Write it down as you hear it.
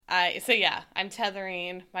I'm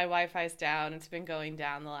tethering. My Wi-Fi's down. It's been going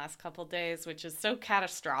down the last couple days, which is so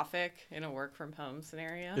catastrophic in a work from home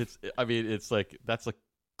scenario. I mean, it's like that's a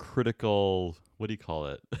critical. What do you call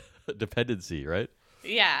it? Dependency, right?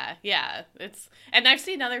 Yeah. And I've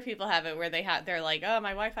seen other people have it where they're like, oh,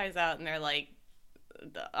 my Wi-Fi's out, and they're like,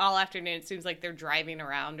 all afternoon it seems like they're driving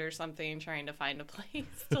around or something trying to find a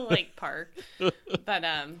place to like park. But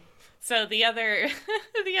so the other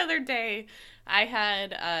day I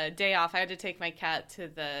had a day off. I had to take my cat to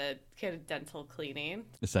get a dental cleaning.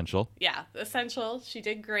 Essential. Yeah, essential. She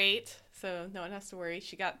did great, so no one has to worry.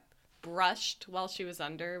 She got brushed while she was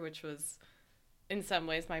under, which was in some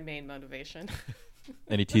ways my main motivation.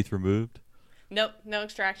 Any teeth removed? Nope, no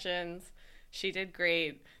extractions. She did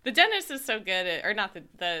great. The dentist is so good at, or not,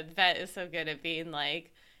 the vet is so good at being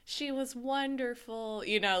like, she was wonderful.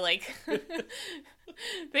 You know, like,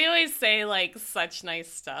 they always say, like, such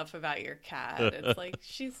nice stuff about your cat. It's like,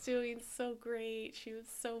 she's doing so great. She was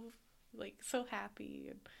so, like, so happy.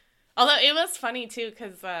 And, although it was funny, too,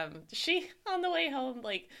 because she, on the way home,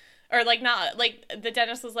 like, or, like, not, like, the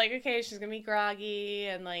dentist was like, okay, she's going to be groggy,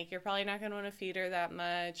 and, like, you're probably not going to want to feed her that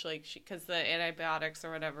much, like, because the antibiotics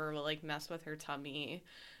or whatever will, like, mess with her tummy.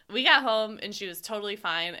 We got home, and she was totally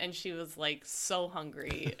fine, and she was, like, so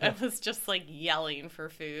hungry. I was just, like, yelling for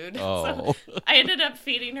food. Oh. So I ended up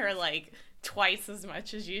feeding her, like, twice as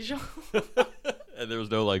much as usual. And there was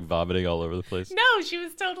no, like, vomiting all over the place? No, she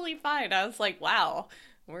was totally fine. I was like, wow,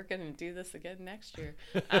 we're going to do this again next year.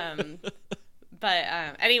 But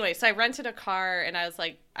anyway, so I rented a car, and I was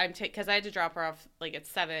like, because I had to drop her off like at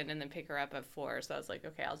 7 and then pick her up at 4. So I was like,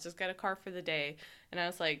 okay, I'll just get a car for the day. And I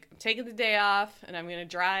was like, I'm taking the day off, and I'm going to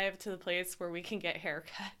drive to the place where we can get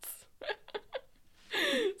haircuts.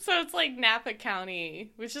 So it's like Napa County,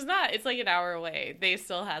 which is not, it's like an hour away. They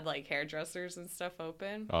still had like hairdressers and stuff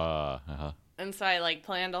open. And so I like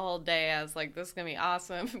planned a whole day. I was like, this is going to be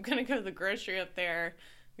awesome. I'm going to go to the grocery up there.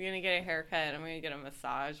 I'm going to get a haircut. I'm going to get a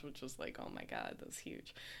massage, which was like, oh my God, that's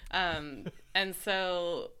huge. And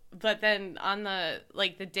so, but then on the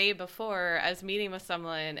day before, I was meeting with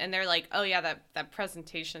someone, and they're like, oh yeah, that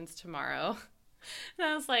presentation's tomorrow. And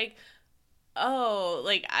I was like, oh,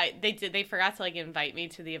 like they forgot to like invite me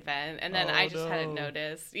to the event. And then I just hadn't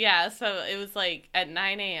noticed. Yeah. So it was like at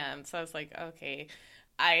 9 a.m. So I was like, okay,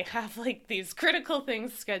 I have like these critical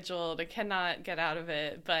things scheduled. I cannot get out of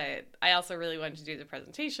it, but I also really wanted to do the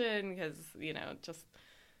presentation because, you know, just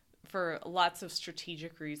for lots of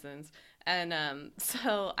strategic reasons. And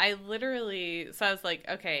so I was like,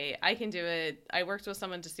 okay, I can do it. I worked with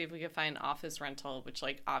someone to see if we could find office rental, which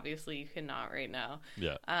like obviously you cannot right now.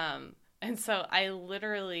 Yeah. And so I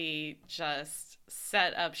literally just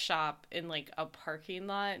set up shop in like a parking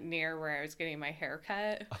lot near where I was getting my hair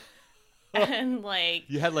cut. And like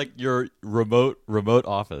you had like your remote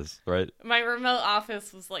office, right? My remote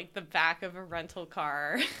office was like the back of a rental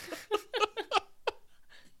car.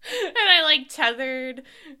 And I like tethered,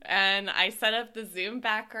 and I set up the Zoom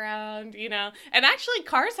background, you know. And actually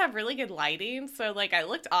cars have really good lighting, so like I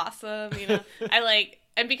looked awesome, you know.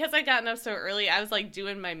 And because I gotten up so early, I was like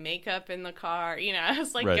doing my makeup in the car, you know. I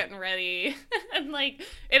was like getting ready. And like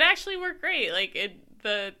it actually worked great. Like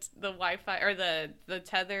the Wi-Fi or the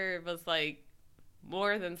tether was like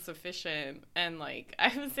more than sufficient, and like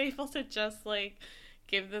I was able to just like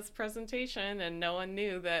give this presentation, and no one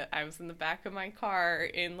knew that I was in the back of my car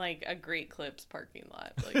in like a Great Clips parking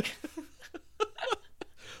lot. Like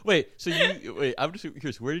I'm just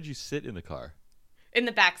curious, where did you sit in the car? In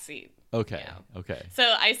the back seat. Okay. Yeah. Okay. So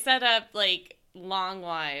I set up like long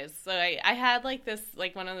wise. So I had like this,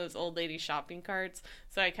 like one of those old lady shopping carts.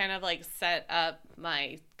 So I kind of like set up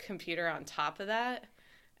my computer on top of that.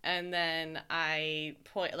 And then I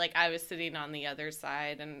was sitting on the other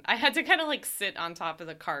side, and I had to kind of like sit on top of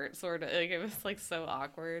the cart, sort of. Like it was like so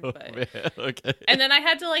awkward. Oh, but man. Okay. And then I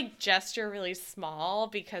had to like gesture really small,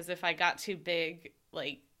 because if I got too big,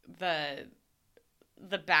 like the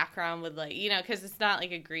background would like, you know, because it's not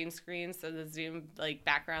like a green screen, so the Zoom like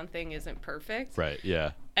background thing isn't perfect. Right.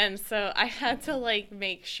 Yeah. And so I had to like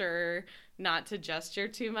make sure not to gesture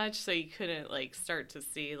too much, so you couldn't like start to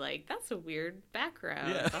see like that's a weird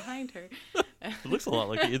background behind her. It looks a lot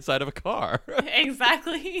like the inside of a car.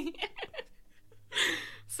 Exactly.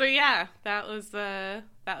 So yeah, that was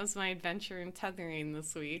my adventure in tethering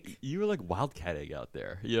this week. You were like wildcatting out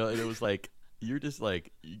there, you know, and it was like you're just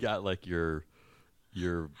like you got like your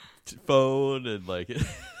phone and like.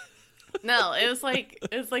 No, it was like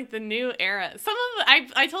the new era.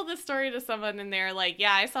 I told this story to someone, and they're like,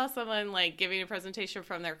 yeah, I saw someone like giving a presentation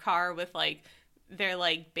from their car with like their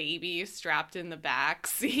like baby strapped in the back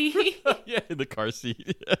seat. Yeah, in the car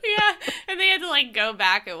seat. Yeah, and they had to like go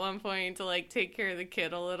back at one point to like take care of the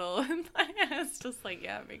kid a little, and it's just like,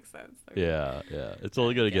 yeah, it makes sense. Yeah. It's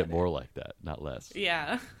only going to get it. more like that, not less.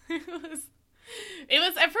 Yeah, it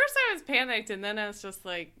was at first I was panicked, and then I was just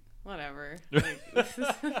like, whatever, like, this is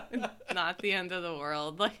not the end of the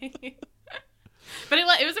world, like. But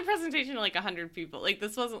it was a presentation of like 100 people. Like,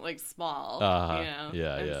 this wasn't like small, you know.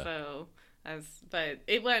 Yeah, and yeah. So but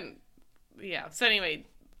it went, yeah. So anyway,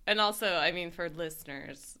 and also, I mean, for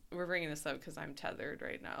listeners, we're bringing this up because I'm tethered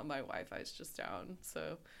right now. My Wi-Fi's just down,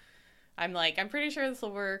 so I'm like, I'm pretty sure this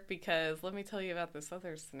will work because let me tell you about this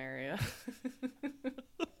other scenario.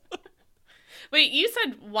 Wait, you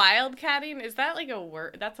said wildcatting? Is that like a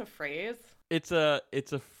word? That's a phrase? It's a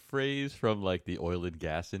phrase from like the oil and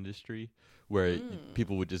gas industry where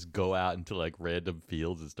people would just go out into like random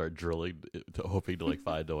fields and start drilling, hoping to like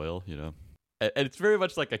find oil, you know. And it's very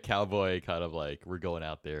much like a cowboy kind of like, we're going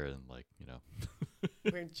out there and like, you know,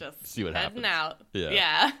 we're just see what heading happens. out.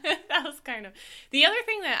 Yeah. That was kind of the other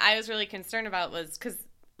thing that I was really concerned about was because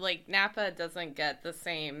like Napa doesn't get the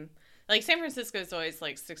same. Like San Francisco is always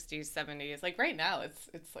like 60s, 70s. Like right now,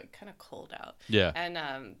 it's like kind of cold out. Yeah.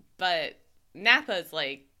 And but Napa is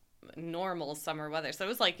like normal summer weather, so it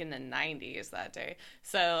was like in the 90s that day.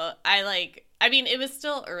 So I mean, it was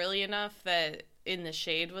still early enough that in the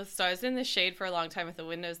shade was. So I was in the shade for a long time with the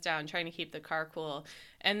windows down, trying to keep the car cool,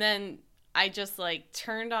 and then I just like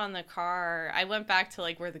turned on the car. I went back to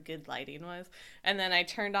like where the good lighting was. And then I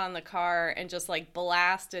turned on the car and just like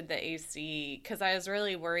blasted the AC because I was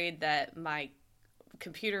really worried that my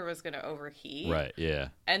computer was going to overheat. Right. Yeah.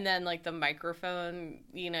 And then like the microphone,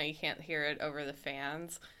 you know, you can't hear it over the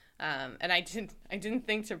fans. And I didn't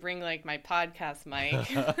think to bring like my podcast mic,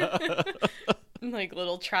 like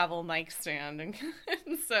little travel mic stand. And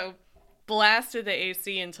so blasted the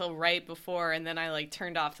AC until right before, and then I like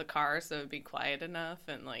turned off the car so it would be quiet enough,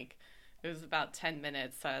 and like it was about 10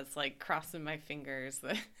 minutes, so I was like crossing my fingers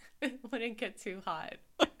that it wouldn't get too hot.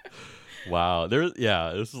 Wow.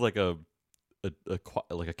 This is like a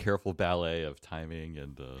careful ballet of timing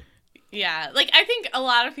and Yeah, like I think a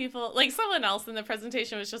lot of people, like someone else in the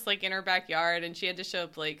presentation was just like in her backyard and she had to show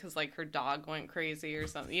up late because like her dog went crazy or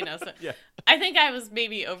something, you know. So yeah. I think I was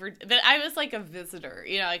maybe but I was like a visitor,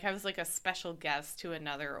 you know, like I was like a special guest to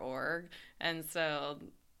another org, and so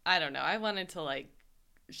I don't know, I wanted to like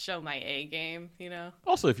show my A game, you know.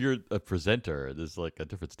 Also, if you're a presenter, there's like a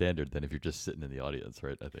different standard than if you're just sitting in the audience,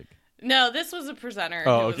 right? I think. No, this was a presenter.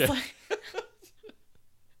 Oh, who okay. Was like...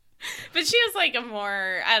 But she was like a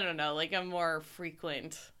more, I don't know, like a more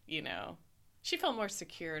frequent, you know. She felt more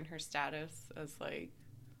secure in her status as like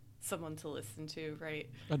someone to listen to, right?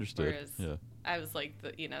 Understood. Whereas yeah. I was like,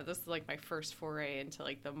 this is like my first foray into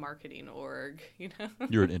like the marketing org, you know.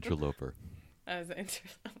 You're an interloper. I was an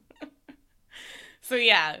interloper. So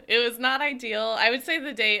yeah, it was not ideal. I would say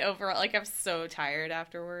the day overall, like I was so tired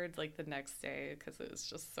afterwards, like the next day, because it was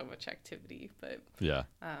just so much activity. But yeah.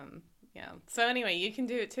 Yeah. So anyway, you can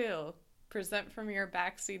do it too. Present from your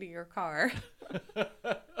backseat of your car.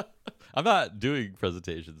 I'm not doing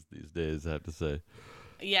presentations these days, I have to say.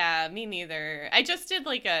 Yeah, me neither. I just did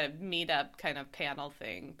like a meetup kind of panel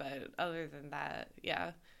thing, but other than that,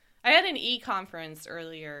 yeah. I had an e-conference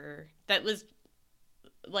earlier that was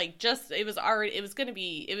like it was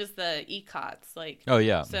the ECOTS, like. Oh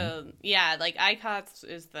yeah. So yeah, like ICOTS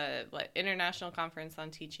is the International Conference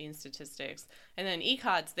on Teaching Statistics, and then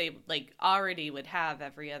ECOTS they like already would have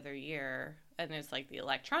every other year, and it's like the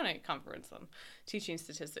electronic conference on teaching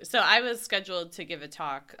statistics. So I was scheduled to give a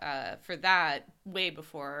talk for that way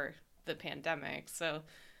before the pandemic. So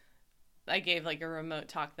I gave like a remote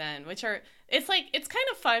talk then, it's kind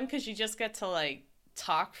of fun because you just get to like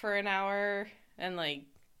talk for an hour and like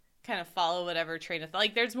kind of follow whatever train of thought.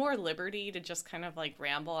 Like there's more liberty to just kind of like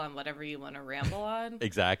ramble on whatever you want to ramble on.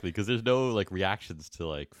 Exactly, because there's no like reactions to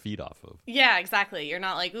like feed off of. Yeah, exactly. You're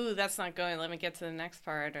not like, ooh, that's not going, let me get to the next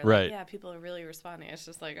part, or right. Like, yeah, people are really responding. It's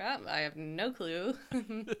just like, oh, I have no clue.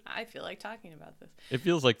 I feel like talking about this. It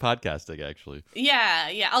feels like podcasting, actually.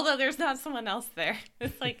 Yeah, although there's not someone else there.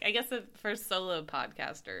 It's like, I guess for solo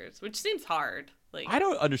podcasters, which seems hard. Like, I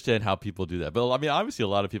don't understand how people do that, but I mean, obviously a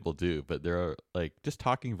lot of people do, but there are like just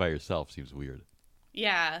talking by yourself seems weird.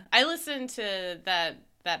 Yeah, I listen to that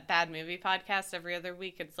Bad Movie podcast every other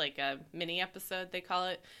week. It's like a mini episode, they call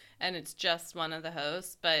it, and it's just one of the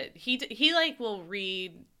hosts, but he like will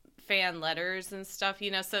read fan letters and stuff,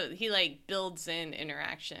 you know, so he like builds in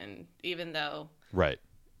interaction even though right.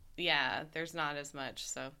 Yeah, there's not as much.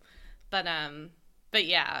 So, but But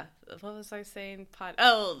yeah, what was I saying?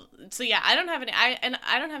 Oh, so yeah, I don't have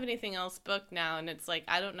I don't have anything else booked now, and it's like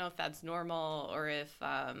I don't know if that's normal or if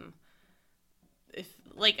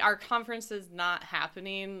like our conference is not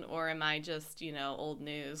happening, or am I just, old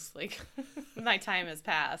news? Like my time has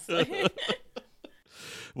passed.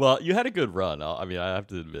 Well, you had a good run. I mean, I have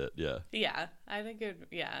to admit, yeah. Yeah, I had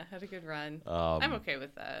a good run. I'm okay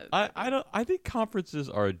with that. I think conferences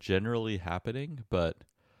are generally happening, but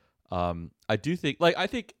I do think,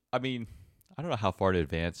 I mean, I don't know how far in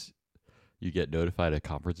advance you get notified at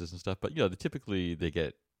conferences and stuff, but typically they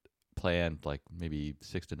get planned like maybe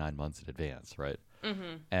 6 to 9 months in advance, right?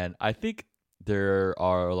 Mm-hmm. And I think there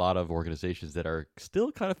are a lot of organizations that are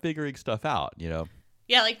still kind of figuring stuff out,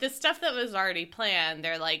 Yeah, like the stuff that was already planned,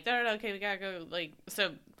 they're like, no, okay, we gotta go,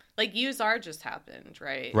 so, USR just happened,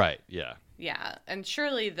 right? Right, yeah. Yeah, and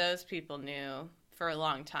surely those people knew for a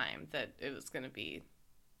long time that it was going to be,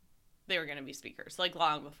 they were going to be speakers, like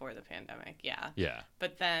long before the pandemic, yeah. Yeah.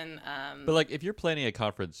 But then... But like if you're planning a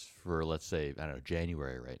conference for, let's say, I don't know,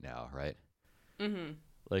 January right now, right? Mm-hmm.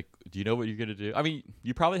 Like, do you know what you're going to do? I mean,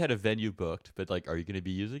 you probably had a venue booked, but like, are you going to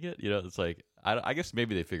be using it? It's like, I guess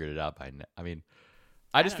maybe they figured it out by now. I mean,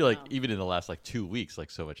 I just feel like even in the last like 2 weeks,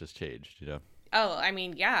 like so much has changed, Oh, I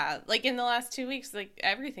mean, yeah. Like in the last 2 weeks, like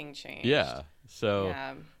everything changed. Yeah. So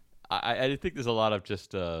yeah. I think there's a lot of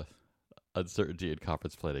just uncertainty in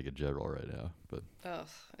conference planning in general right now. But ugh,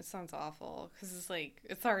 it sounds awful because it's like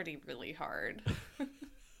it's already really hard.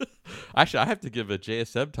 Actually, I have to give a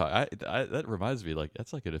JSM talk. That reminds me, like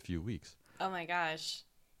that's like in a few weeks. Oh my gosh,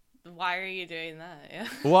 why are you doing that? Yeah.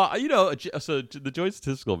 Well, so the joint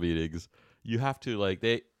statistical meetings, you have to like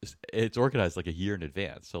it's organized like a year in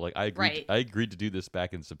advance. So like I agreed to do this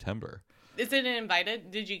back in September. Is it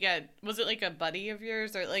invited? Was it like a buddy of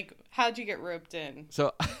yours, or like how'd you get roped in?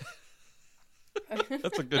 So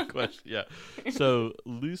that's a good question. Yeah. So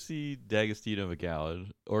Lucy D'Agostino McGowan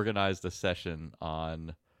organized a session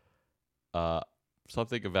on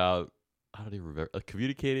something about, I don't even remember,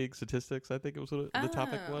 communicating statistics, I think it was what the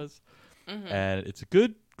topic was. Mm-hmm. And it's a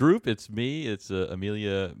good group. It's me, it's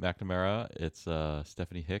Amelia McNamara, it's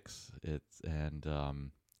Stephanie Hicks, and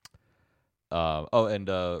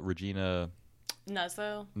Regina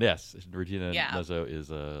Nuzzo. Yes, Regina Nuzzo is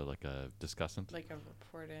like a discussant, like a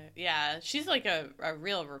reporter. Yeah, she's like a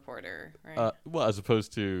real reporter, right? Well, as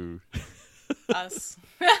opposed to us.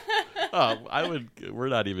 We're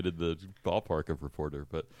not even in the ballpark of reporter,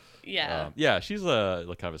 but yeah, she's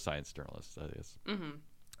like kind of a science journalist, I guess. Mm-hmm.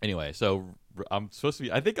 Anyway, so I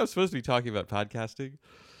think I'm supposed to be talking about podcasting.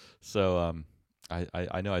 So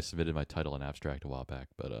I know I submitted my title and abstract a while back,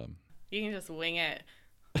 but you can just wing it.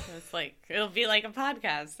 It's like it'll be like a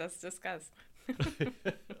podcast. Let's discuss.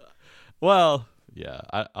 Well, yeah,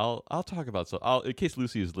 I'll talk about in case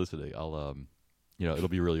Lucy is listening. I'll it'll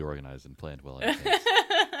be really organized and planned well.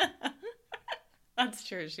 That's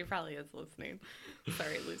true. She probably is listening.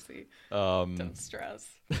 Sorry, Lucy. Don't stress.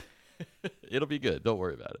 It'll be good. Don't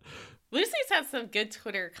worry about it. Lucy's had some good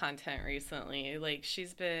Twitter content recently. Like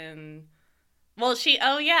she's been. Well,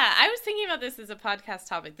 I was thinking about this as a podcast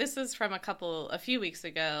topic. This was from a few weeks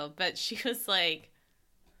ago, but she was like,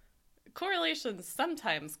 correlation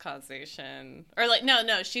sometimes causation. Or like,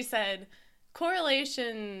 no, she said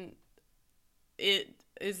correlation, it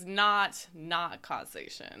is not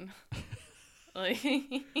causation.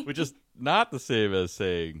 Which is not the same as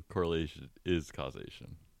saying correlation is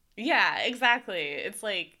causation. Yeah, exactly. It's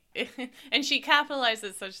like, and she capitalized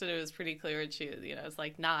it such that it was pretty clear. And she, it's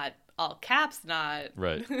like not all caps, not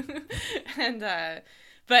right. And but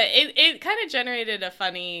it kind of generated a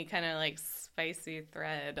funny kind of like spicy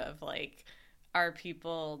thread of like, are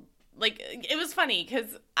people like, it was funny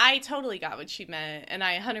because I totally got what she meant and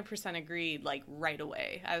I 100% agreed like right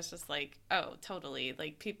away. I was just like, oh, totally.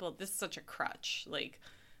 Like people, this is such a crutch. Like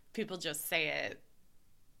people just say it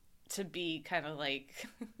to be kind of like,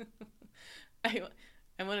 I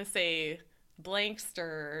want to say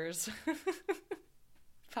blanksters.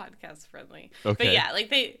 Podcast friendly. Okay. But yeah, like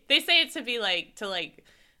they say it to be like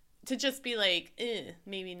to just be like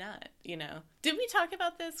maybe not, Did we talk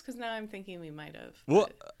about this? Because now I'm thinking we might have. Well,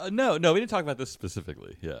 no, we didn't talk about this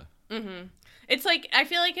specifically. Yeah. Mm-hmm. It's like I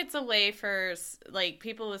feel like it's a way for like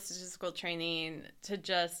people with statistical training to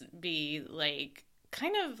just be like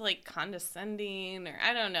kind of like condescending, or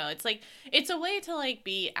I don't know. It's like it's a way to like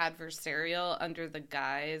be adversarial under the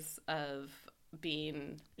guise of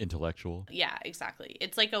being intellectual. Yeah, exactly.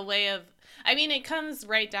 It's like a way of, I mean, it comes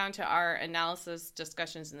right down to our analysis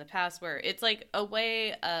discussions in the past where it's like a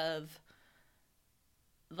way of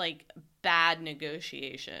like bad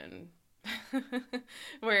negotiation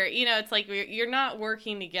Where, you know, it's like you're not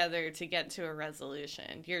working together to get to a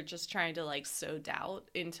resolution. You're just trying to like sow doubt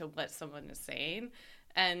into what someone is saying.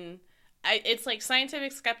 And it's like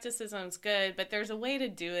scientific skepticism is good, but there's a way to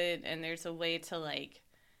do it, and there's a way to like,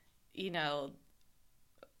 you know,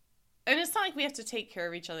 and it's not like we have to take care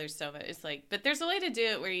of each other so much. It's like, but there's a way to do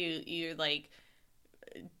it where you like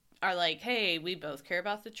are like, hey, we both care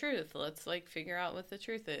about the truth. Let's like figure out what the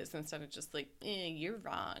truth is, instead of just like, you're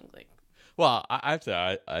wrong. Like, Well, I have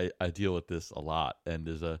to say I deal with this a lot, and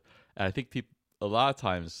and I think people a lot of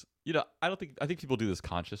times, you know, I think people do this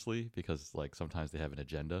consciously because like sometimes they have an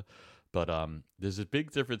agenda, but there's a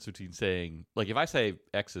big difference between saying, like, if I say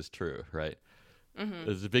X is true, right? mm-hmm.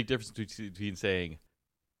 There's a big difference between saying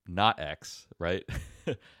not X, right,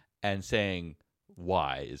 and saying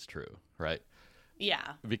Y is true, right?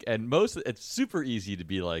 Yeah, And it's super easy to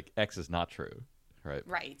be like X is not true, right?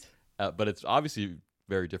 right. But it's obviously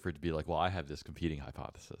very different to be like, well, I have this competing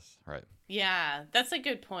hypothesis, right? Yeah, that's a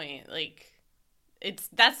good point. Like,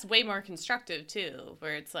 that's way more constructive too,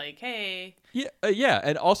 where it's like, hey, Yeah,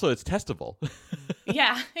 and also it's testable.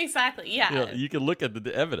 yeah, exactly, yeah, You know, you can look at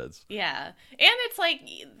the evidence. yeah, and it's like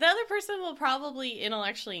the other person will probably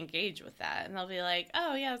intellectually engage with that, and they'll be like,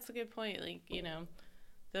 oh yeah, that's a good point. Like, you know,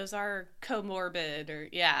 those are comorbid, or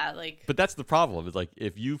yeah, like, But that's the problem. Is like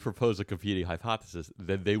if you propose a competing hypothesis,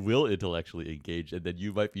 then they will intellectually engage, and then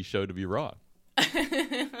you might be shown to be wrong.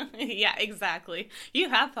 yeah, exactly. You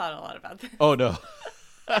have thought a lot about this. Oh no.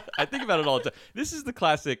 I think about it all the time. This is the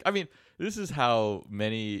classic. I mean, this is how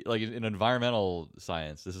many, like in environmental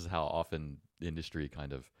science, this is how often the industry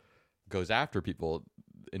kind of goes after people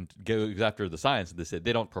and goes after the science. They say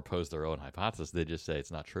they don't propose their own hypothesis. They just say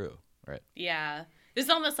it's not true, right? Yeah. It's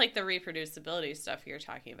almost like the reproducibility stuff you're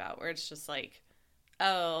talking about, where it's just like,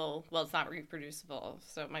 oh, well, it's not reproducible,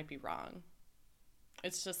 so it might be wrong.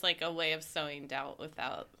 It's just like a way of sowing doubt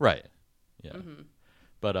without. Right. Yeah. Mm-hmm.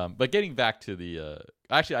 But getting back to the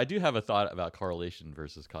actually, I do have a thought about correlation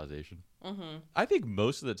versus causation. Mm-hmm. I think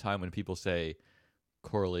most of the time when people say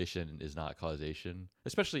correlation is not causation,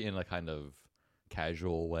 especially in a kind of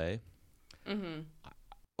casual way, Mm-hmm.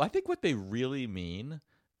 I think what they really mean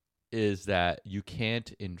is that you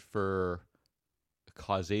can't infer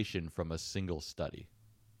causation from a single study,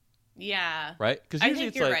 Yeah. right? Because I usually think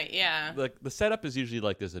it's you're like right, yeah. the setup is usually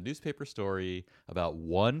like there's a newspaper story about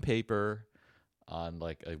one paper on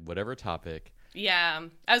like whatever topic. Yeah.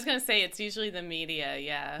 I was going to say it's usually the media,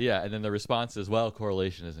 yeah. Yeah, and then the response is, well,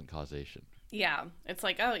 correlation isn't causation. Yeah. It's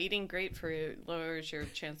like, oh, eating grapefruit lowers your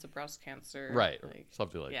chance of breast cancer. Right, Like,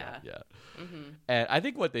 something like yeah. that. Yeah. Mm-hmm. And I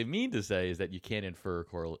think what they mean to say is that you can't infer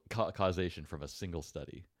causation from a single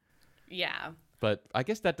study. Yeah. But I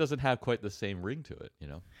guess that doesn't have quite the same ring to it, you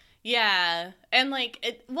know? Yeah. And like,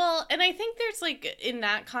 and I think there's like, in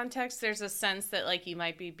that context, there's a sense that like you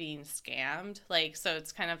might be being scammed. Like, so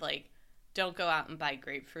it's kind of like, don't go out and buy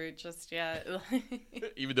grapefruit just yet.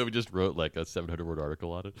 Even though we just wrote like a 700-word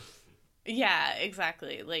article on it. Yeah,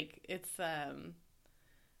 exactly. Like, it's, well,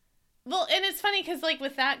 and it's funny because like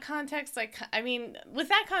with that context, like, I mean, with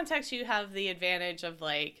that context, you have the advantage of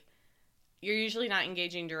like, you're usually not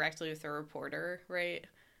engaging directly with a reporter, right?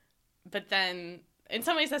 But then in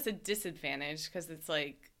some ways that's a disadvantage because it's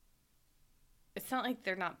like, it's not like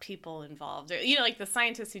they're not people involved, or, you know, like the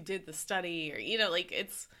scientists who did the study, or, you know, like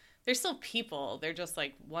they're still people. They're just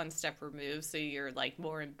like one step removed. So you're like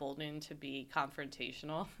more emboldened to be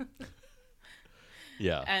confrontational.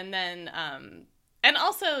 Yeah. And then, and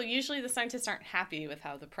also usually the scientists aren't happy with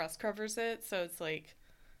how the press covers it. So it's like,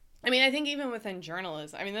 I mean, I think even within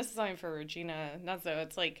journalism, I mean, this is something for Regina Nuzzo.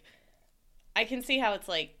 It's like, I can see how it's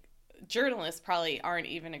like journalists probably aren't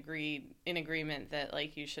even in agreement that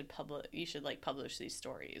like you should like publish these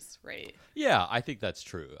stories, right? Yeah, I think that's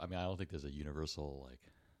true. I mean, I don't think there's a universal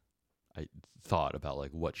like thought about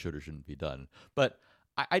like what should or shouldn't be done. But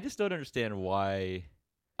I just don't understand why.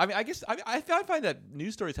 I mean, I guess I find that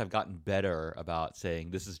news stories have gotten better about saying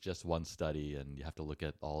this is just one study and you have to look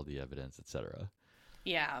at all the evidence, etc.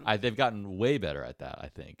 Yeah. They've gotten way better at that, I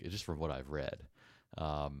think, just from what I've read.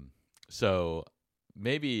 So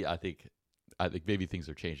maybe I think maybe things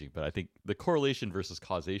are changing, but I think the correlation versus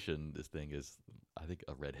causation, this thing is, I think,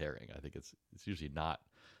 a red herring. I think it's usually not.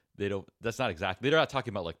 That's not exactly. They're not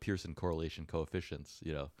talking about like Pearson correlation coefficients,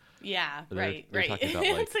 you know. Yeah. They're Right. talking about,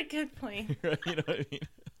 like, That's a good point. You know what I mean?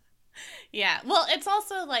 Yeah. Well, it's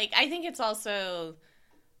also like, I think it's also,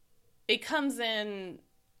 it comes in,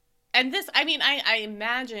 and this, I mean, I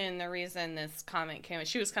imagine the reason this comment came,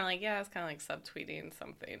 she was kind of like, yeah, it's kind of like subtweeting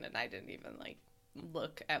something, and I didn't even like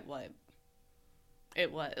look at what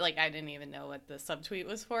it was. Like, I didn't even know what the subtweet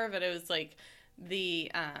was for, but it was like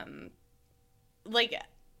the like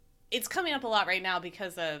it's coming up a lot right now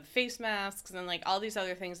because of face masks and like all these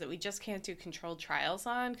other things that we just can't do controlled trials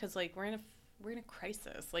on because like we're in a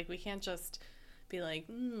crisis. Like we can't just be like,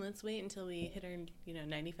 let's wait until we hit our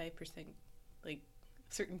 95% like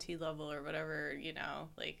certainty level or whatever,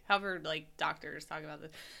 like however like doctors talk about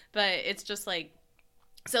this. But it's just like,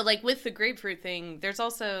 so like with the grapefruit thing, there's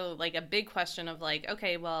also like a big question of like,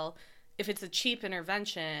 okay, well, if it's a cheap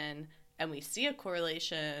intervention and we see a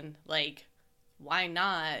correlation, like why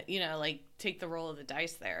not, like take the roll of the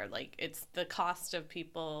dice there? Like it's the cost of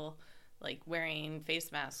people like wearing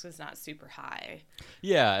face masks is not super high.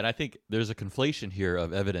 Yeah, and I think there's a conflation here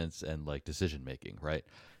of evidence and like decision making, right?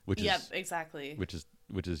 Exactly.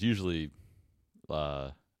 Which is usually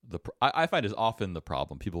I find is often the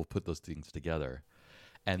problem. People put those things together,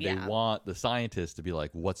 and they want the scientists to be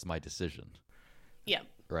like, "What's my decision?" Yep.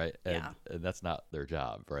 Right. And that's not their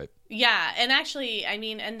job, right? Yeah, and actually, I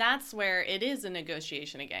mean, and that's where it is a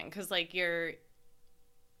negotiation again, because like the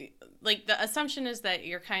assumption is that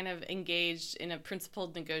you're kind of engaged in a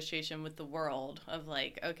principled negotiation with the world of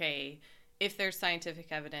like, okay, if there's scientific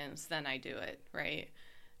evidence, then I do it, right?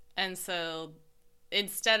 And so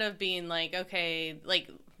instead of being like, okay, like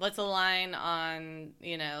let's align on,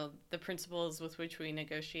 the principles with which we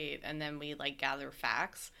negotiate and then we like gather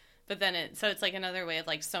facts. But then it's like another way of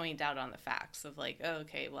like sowing doubt on the facts of like, oh,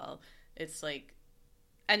 okay, well, it's like,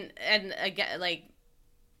 and again, like,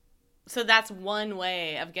 so that's one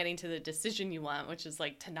way of getting to the decision you want, which is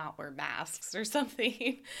like to not wear masks or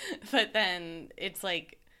something. But then it's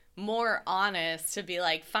like more honest to be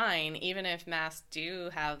like, fine, even if masks do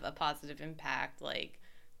have a positive impact, like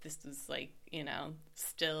this is like,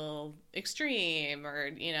 still extreme, or,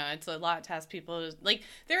 it's a lot to ask people to, like,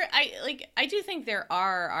 I do think there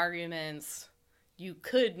are arguments you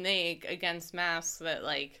could make against masks that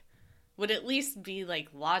like would at least be like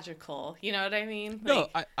logical. You know what I mean? No,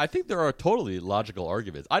 I think there are totally logical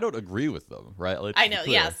arguments. I don't agree with them, right? I know,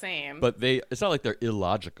 yeah, same. But it's not like they're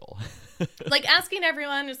illogical. Like asking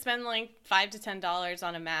everyone to spend like $5 to $10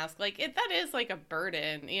 on a mask, like that is like a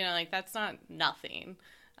burden. Like that's not nothing.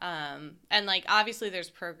 And like obviously there's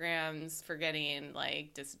programs for getting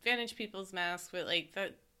like disadvantaged people's masks, but like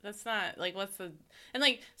that's not like and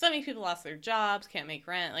like so many people lost their jobs, can't make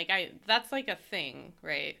rent. Like that's like a thing,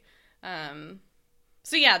 right?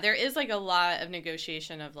 So yeah, there is like a lot of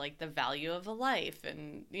negotiation of like the value of a life,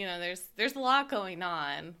 and there's a lot going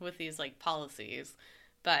on with these like policies,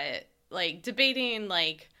 but like debating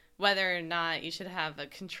like whether or not you should have a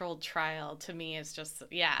controlled trial to me is just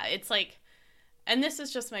it's like, and this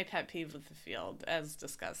is just my pet peeve with the field as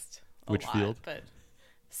discussed a Which lot, field? But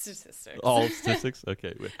statistics. All statistics?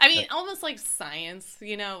 Okay. Wait. I mean, almost like science,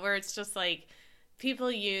 where it's just like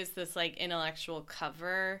people use this like intellectual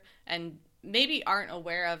cover and maybe aren't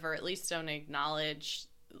aware of, or at least don't acknowledge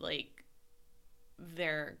like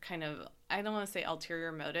their kind of, I don't want to say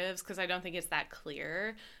ulterior motives because I don't think it's that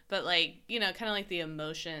clear, but like, kind of like the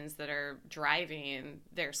emotions that are driving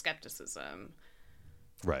their skepticism.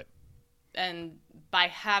 Right. And by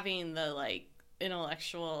having the like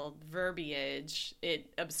intellectual verbiage,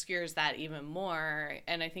 it obscures that even more.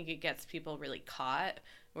 And I think it gets people really caught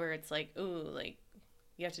where it's like, ooh, like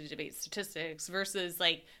you have to debate statistics versus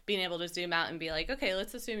like being able to zoom out and be like, okay,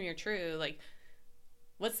 let's assume you're true. Like,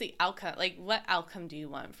 what's the outcome? Like, what outcome do you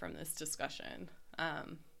want from this discussion?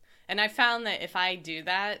 And I found that if I do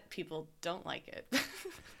that, people don't like it.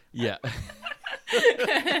 Yeah.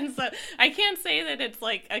 And so I can't say that it's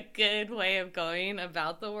like a good way of going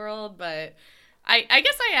about the world, but I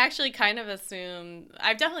guess I actually kind of assume,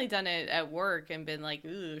 I've definitely done it at work and been like,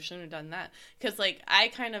 ooh, shouldn't have done that. Because like I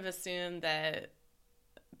kind of assume that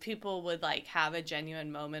people would like have a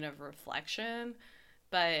genuine moment of reflection,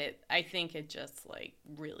 but I think it just like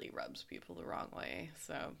really rubs people the wrong way.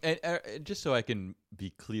 So, and just so I can be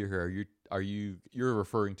clear here, you're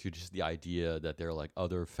referring to just the idea that there are like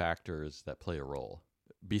other factors that play a role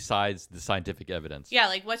besides the scientific evidence? Yeah,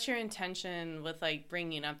 like what's your intention with like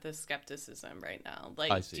bringing up this skepticism right now?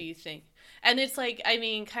 Like, do you think? And it's like, I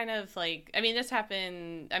mean, kind of like, I mean, this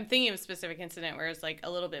happened, I'm thinking of a specific incident where it's like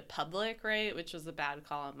a little bit public, right? Which was a bad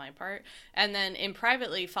call on my part. And then in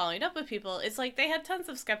privately following up with people, it's like they had tons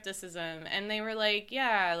of skepticism and they were like,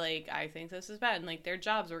 yeah, like, I think this is bad. And like their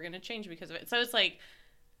jobs were going to change because of it. So it's like,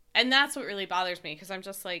 and that's what really bothers me because I'm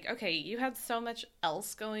just like, okay, you had so much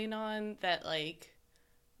else going on that like,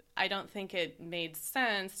 I don't think it made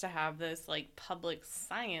sense to have this like public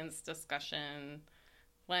science discussion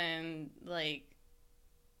when like,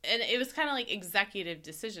 and it was kind of like executive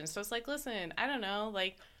decisions. So it's like, listen, I don't know,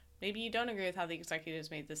 like maybe you don't agree with how the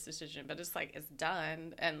executives made this decision, but it's like, it's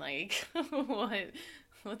done. And like,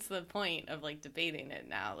 what's the point of like debating it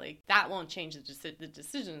now? Like that won't change the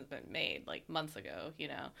decision's been made like months ago, you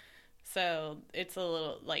know. So it's a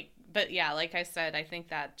little like, but yeah, like I said, I think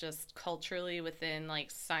that just culturally within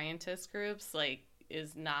like scientist groups, like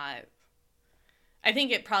is not, I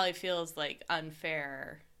think it probably feels like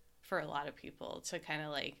unfair for a lot of people to kind of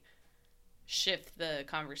like shift the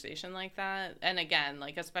conversation like that. And again,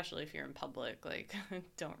 like, especially if you're in public, like,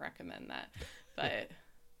 don't recommend that. But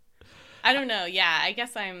I don't know. Yeah, I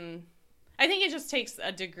think it just takes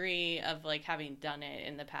a degree of like having done it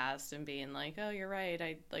in the past and being like, oh, you're right.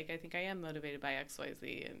 I think I am motivated by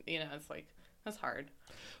XYZ. And, you know, it's like, that's hard.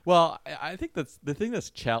 Well, I think that's the thing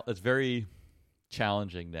that's very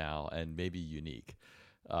challenging now and maybe unique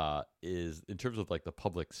is in terms of like the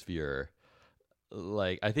public sphere.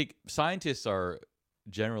 Like, I think scientists are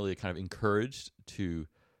generally kind of encouraged to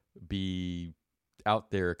be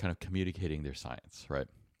out there kind of communicating their science, right?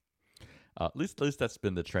 At least that's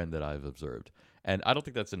been the trend that I've observed. And I don't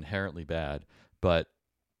think that's inherently bad, but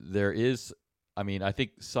there is, I mean, I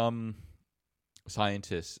think some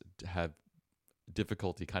scientists have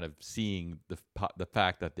difficulty kind of seeing the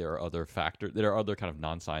fact that there are other kind of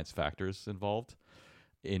non-science factors involved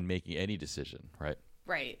in making any decision, right?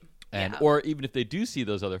 Right. And yeah. Or even if they do see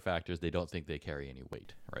those other factors, they don't think they carry any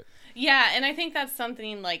weight, right? Yeah, and I think that's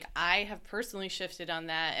something like I have personally shifted on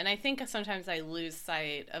that, and I think sometimes I lose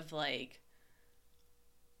sight of like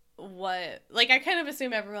what, like, I kind of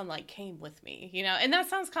assume everyone like came with me, you know, and that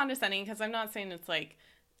sounds condescending because I'm not saying it's like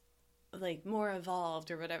more evolved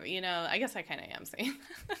or whatever, you know. I guess I kind of am saying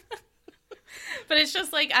but it's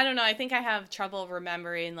just like, I don't know, I think I have trouble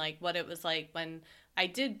remembering like what it was like when I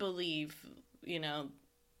did believe, you know,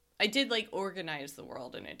 I did like organize the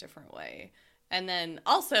world in a different way. And then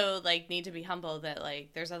also like need to be humble that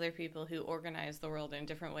like there's other people who organize the world in a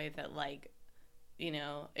different way that like, you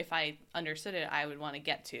know, if I understood it, I would want to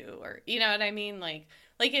get to, or, you know what I mean? Like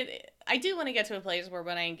I do want to get to a place where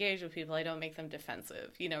when I engage with people, I don't make them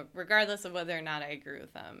defensive, you know, regardless of whether or not I agree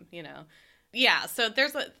with them, you know? Yeah. So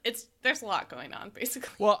there's a lot going on basically.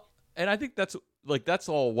 Well, and I think that's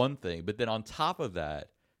all one thing, but then on top of that,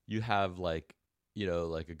 you have like, you know,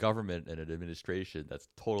 like a government and an administration that's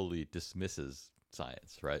totally dismisses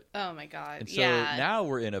science, right? Oh my God. And so yeah. now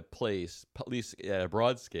we're in a place, at least at a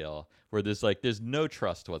broad scale, where there's no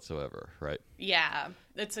trust whatsoever, right? Yeah,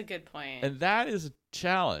 that's a good point. And that is a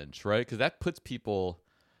challenge, right? Because that puts people,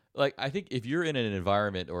 like, I think if you're in an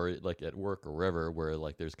environment or like at work or wherever where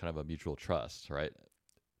like there's kind of a mutual trust, right?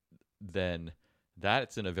 Then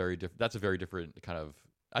that's a very different kind of,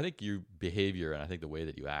 I think your behavior and I think the way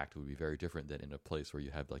that you act would be very different than in a place where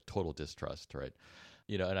you have like total distrust, right?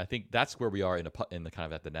 You know, and I think that's where we are in the kind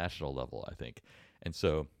of at the national level, I think. And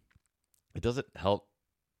so it doesn't help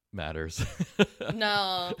matters.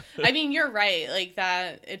 No, I mean, you're right. Like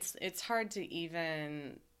that, it's hard to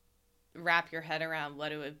even wrap your head around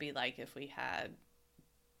what it would be like if we had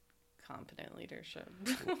competent leadership.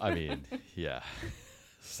 I mean, yeah.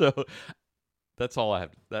 So that's all I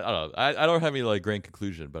have. I don't know. I don't have any like grand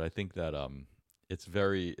conclusion, but I think that it's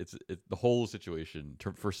the whole situation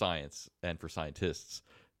for science and for scientists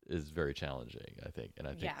is very challenging, I think. And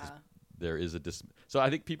I think there is so I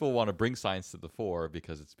think people want to bring science to the fore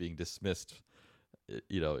because it's being dismissed,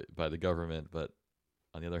 you know, by the government. But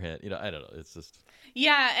on the other hand, you know, I don't know. It's just.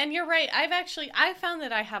 Yeah. And you're right. I found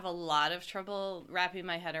that I have a lot of trouble wrapping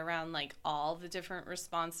my head around like all the different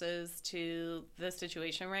responses to the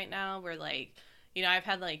situation right now where like, you know, I've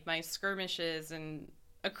had like my skirmishes and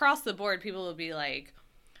across the board, people will be like,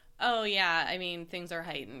 oh, yeah, I mean, things are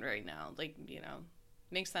heightened right now. Like, you know,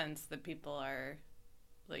 makes sense that people are,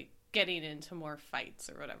 like, getting into more fights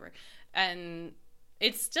or whatever. And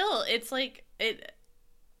it's like,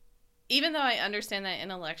 even though I understand that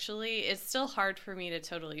intellectually, it's still hard for me to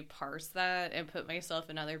totally parse that and put myself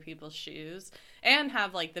in other people's shoes and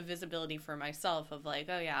have like the visibility for myself of like,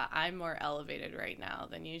 oh yeah, I'm more elevated right now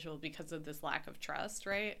than usual because of this lack of trust,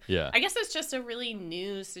 right? Yeah. I guess it's just a really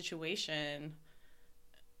new situation.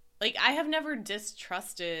 Like I have never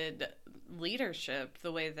distrusted leadership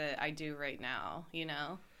the way that I do right now, you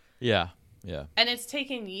know? Yeah. Yeah. And it's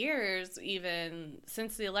taken years even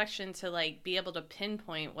since the election to like be able to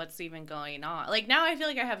pinpoint what's even going on. Like now I feel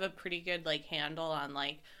like I have a pretty good like handle on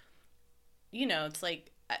like, you know, it's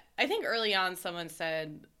like I think early on someone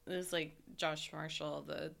said, it was like Josh Marshall,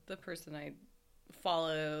 the person I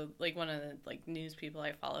follow, like one of the like news people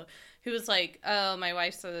I follow, who was like, oh, my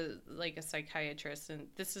wife's a psychiatrist and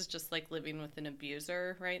this is just like living with an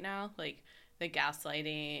abuser right now. Like the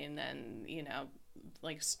gaslighting and, you know,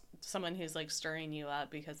 like someone who's like stirring you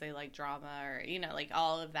up because they like drama or, you know, like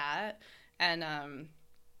all of that. And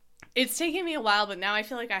It's taken me a while, but now I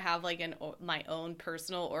feel like I have like my own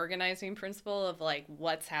personal organizing principle of like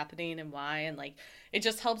what's happening and why, and like it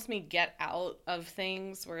just helps me get out of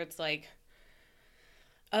things where it's like,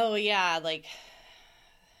 oh yeah, like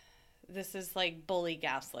this is like bully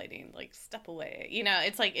gaslighting, like step away. You know,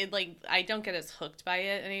 it's like I don't get as hooked by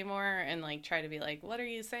it anymore and like try to be like, what are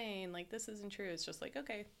you saying? Like this isn't true. It's just like,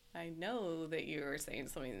 okay, I know that you are saying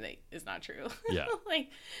something that is not true. Yeah. Like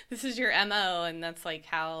this is your MO, and that's like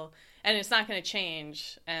how, and it's not going to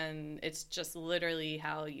change, and it's just literally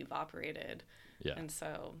how you've operated. Yeah. And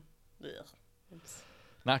so, it's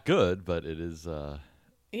Not good, but it is.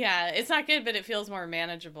 yeah, it's not good, but it feels more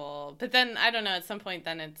manageable. But then I don't know. At some point,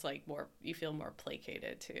 then it's like more. You feel more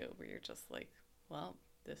placated too, where you're just like, well,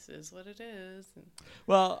 this is what it is. And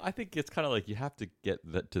Well, I think it's kind of like you have to get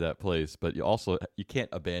to that place, but you can't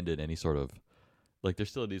abandon any sort of like. There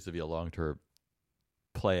still needs to be a long-term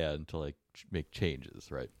plan to like make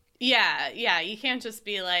changes, right? yeah, you can't just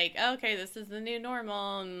be like, okay, this is the new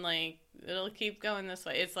normal, and like it'll keep going this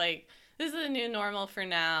way. It's like this is the new normal for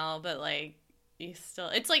now, but like you still.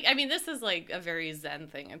 It's like, I mean, this is like a very Zen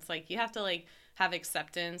thing. It's like you have to like have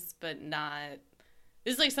acceptance, but not.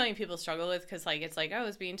 This is like something people struggle with because like it's like, oh,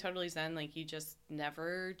 it's being totally Zen. Like you just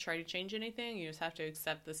never try to change anything. You just have to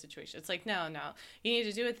accept the situation. It's like no, you need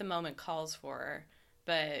to do what the moment calls for.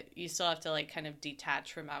 But you still have to like kind of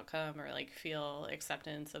detach from outcome or like feel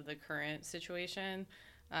acceptance of the current situation,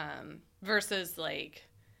 versus like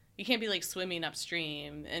you can't be like swimming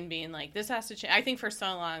upstream and being like, this has to change. I think for so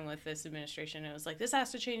long with this administration it was like, this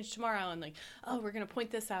has to change tomorrow, and like, oh, we're gonna point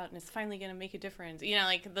this out and it's finally gonna make a difference, you know,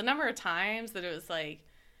 like the number of times that it was like,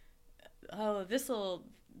 oh, this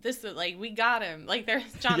like we got him, like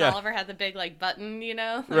there's John Oliver had the big like button, you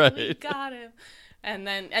know, like, right, we got him. And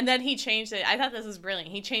then he changed it. I thought this was brilliant.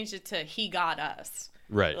 He changed it to "he got us."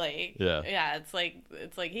 right, like yeah. It's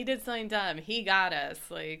like he did something dumb. He got us.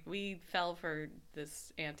 Like we fell for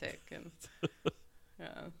this antic, and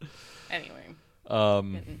anyway,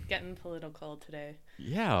 getting political today.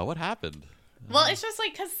 Yeah, what happened? Well, it's just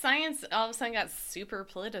like because science all of a sudden got super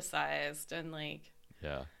politicized, and like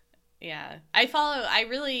yeah. I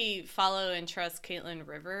really follow and trust Caitlin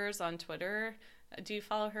Rivers on Twitter. Do you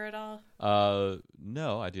follow her at all?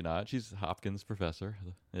 No, I do not. She's a Hopkins professor.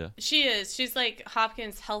 Yeah. She is. She's like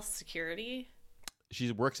Hopkins Health Security.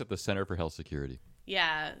 She works at the Center for Health Security.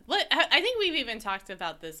 Yeah. I think we've even talked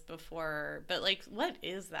about this before, but like what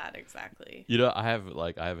is that exactly? You know, I have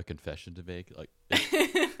a confession to make. Like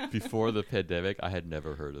before the pandemic, I had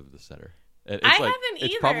never heard of the center. And it's I like, haven't either.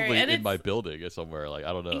 It's probably in my building or somewhere. Like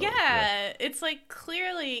I don't know. Yeah, it's like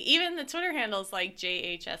clearly even the Twitter handle's like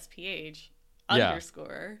JHSPH.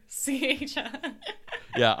 Underscore CH.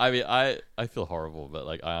 Yeah, I mean, I feel horrible, but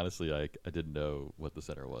like I honestly I didn't know what the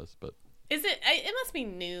center was, but is it? It must be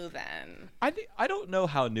new then. I don't know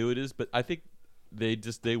how new it is, but I think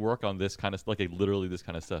they work on this kind of like literally this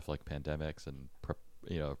kind of stuff like pandemics and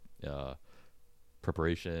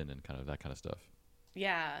preparation and kind of that kind of stuff.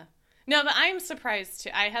 Yeah. No, but I'm surprised too.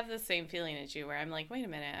 I have the same feeling as you where I'm like, wait a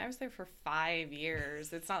minute, I was there for 5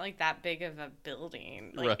 years. It's not like that big of a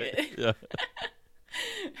building. Like, right. Yeah.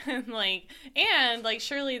 and like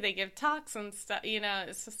surely they give talks and stuff, you know,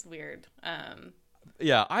 it's just weird.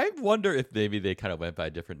 Yeah, I wonder if maybe they kind of went by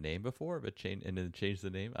a different name before, but then changed the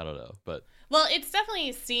name. I don't know, but well, it's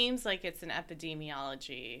definitely seems like it's an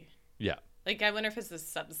epidemiology. Yeah. Like I wonder if it's a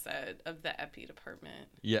subset of the epi department.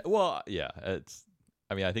 Yeah. Well, yeah.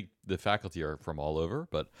 I mean, I think the faculty are from all over,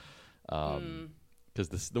 but because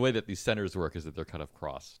the way that these centers work is that they're kind of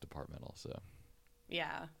cross departmental. So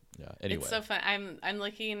yeah. Anyway, it's so fun. I'm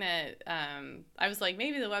looking at. I was like,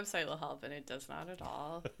 maybe the website will help, and it does not at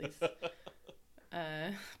all. But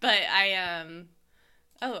I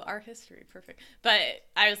art history, perfect. But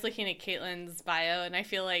I was looking at Caitlin's bio, and I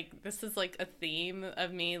feel like this is like a theme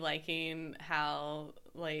of me liking how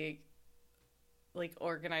like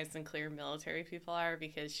organized and clear military people are,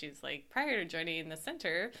 because she's like, prior to joining the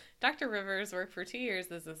center, Dr. Rivers worked for 2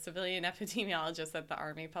 years as a civilian epidemiologist at the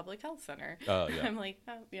Army Public Health Center. Oh, yeah. I'm like,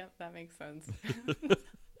 oh, yeah, that makes sense.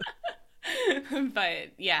 But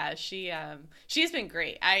yeah, she's been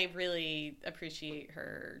great. I really appreciate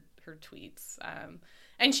her tweets.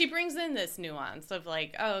 And she brings in this nuance of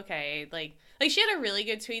like, oh, okay, like she had a really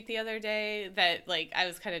good tweet the other day that like I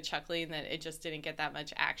was kind of chuckling that it just didn't get that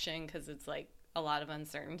much action because it's like a lot of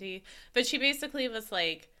uncertainty. But she basically was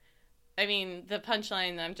like, I mean, the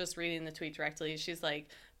punchline, I'm just reading the tweet directly. She's like,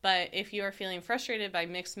 but if you are feeling frustrated by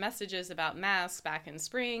mixed messages about masks back in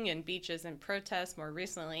spring and beaches and protests more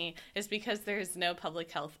recently, it's because there's no public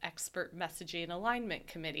health expert messaging alignment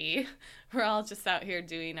committee. We're all just out here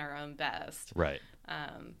doing our own best. Right.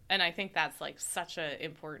 And I think that's like such an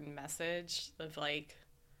important message of like,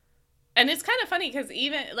 and it's kind of funny because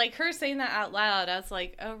even like her saying that out loud, I was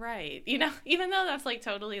like, oh, right. You know, even though that's like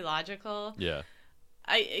totally logical. Yeah.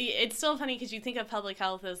 It's still funny because you think of public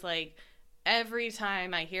health as like every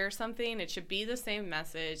time I hear something, it should be the same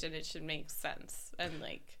message and it should make sense. And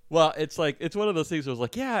like, well, it's like, it's one of those things where it's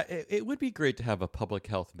like, yeah, it would be great to have a public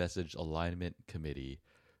health message alignment committee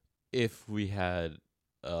if we had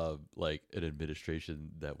like an administration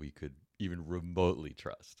that we could even remotely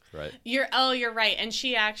trust, right? You're right. And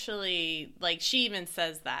she actually, like, she even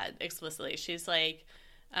says that explicitly. She's like,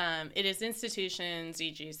 it is institutions,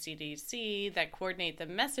 e.g. CDC, that coordinate the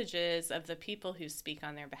messages of the people who speak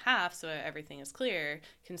on their behalf so everything is clear,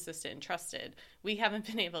 consistent, and trusted. We haven't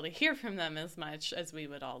been able to hear from them as much as we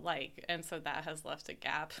would all like. And so that has left a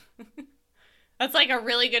gap. That's like a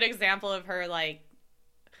really good example of her, like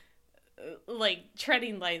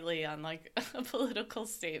treading lightly on like a political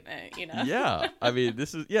statement, you know? Yeah. I mean,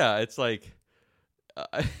 it's like,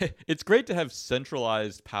 it's great to have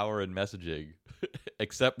centralized power and messaging,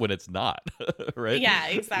 except when it's not, right? Yeah,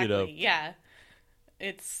 exactly. You know? Yeah.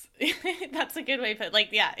 It's, that's a good way to put it. Like,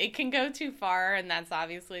 yeah, it can go too far, and that's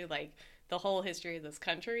obviously like the whole history of this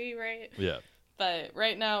country, right? Yeah. But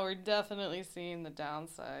right now we're definitely seeing the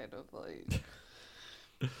downside of like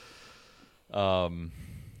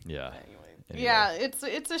yeah. Anyway. Yeah,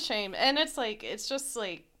 it's a shame. And it's like, it's just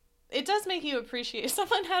like, it does make you appreciate.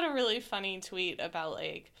 Someone had a really funny tweet about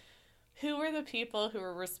like, who were the people who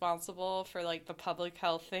were responsible for like the public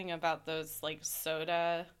health thing about those like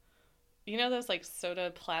soda, you know, those like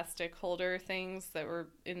soda plastic holder things that were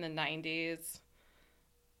in the 90s?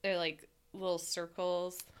 They're like little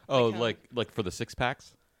circles. Oh, like for the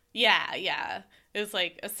 6-packs? Yeah. It was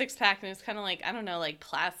like a 6-pack, and it was kind of like, I don't know, like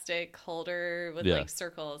plastic holder with like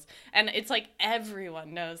circles. And it's like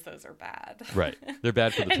everyone knows those are bad. Right. They're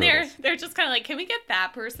bad for the and turtles. they're just kind of like, can we get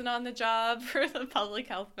that person on the job for the public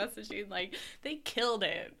health messaging? Like, they killed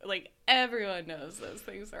it. Like, everyone knows those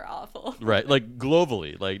things are awful. Right. Like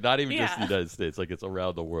globally, like not even just the United States, like it's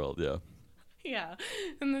around the world. Yeah. Yeah.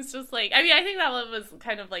 And it's just like, I mean, I think that one was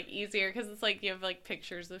kind of like easier because it's like you have like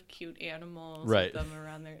pictures of cute animals with them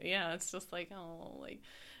around there. Yeah. It's just like, oh, like,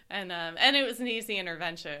 and it was an easy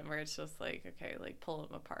intervention where it's just like, okay, like pull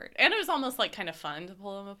them apart. And it was almost like kind of fun to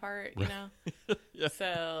pull them apart, you know? Yeah.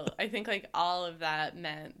 So I think like all of that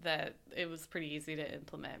meant that it was pretty easy to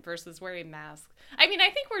implement versus wearing masks. I mean,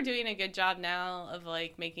 I think we're doing a good job now of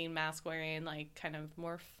like making mask wearing like kind of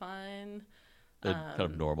more fun. And kind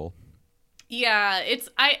of normal. Yeah, it's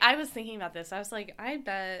I was thinking about this. I was like, I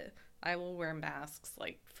bet I will wear masks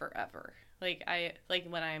like forever. Like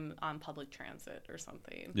when I'm on public transit or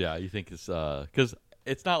something. Yeah, you think it's because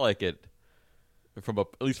it's not like it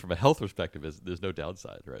at least from a health perspective there's no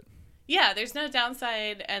downside, right? Yeah, there's no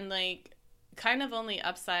downside, and like kind of only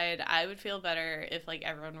upside. I would feel better if like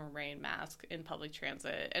everyone were wearing masks in public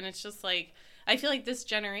transit, and it's just like, I feel like this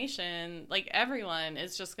generation, like everyone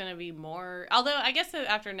is just going to be more, although I guess that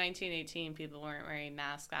after 1918 people weren't wearing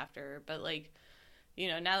masks after, but like, you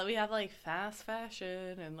know, now that we have like fast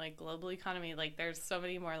fashion and like global economy, like there's so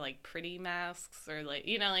many more like pretty masks, or like,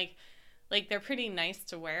 you know, like they're pretty nice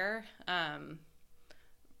to wear,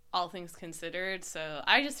 all things considered. So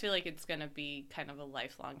I just feel like it's going to be kind of a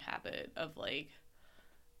lifelong habit of like,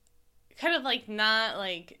 kind of like not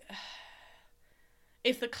like,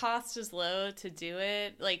 if the cost is low to do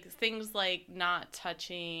it, like things like not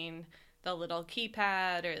touching the little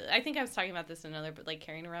keypad, or I think I was talking about this in another, but like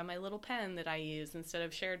carrying around my little pen that I use instead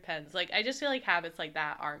of shared pens. Like, I just feel like habits like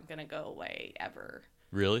that aren't going to go away ever.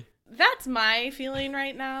 Really? That's my feeling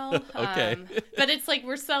right now. Okay. But it's like,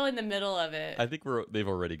 we're so in the middle of it. I think they've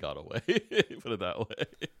already got away. Put it that way.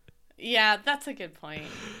 Yeah, that's a good point.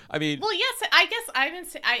 I mean, well, yes, I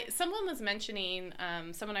guess someone was mentioning,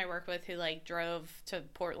 someone I work with who like drove to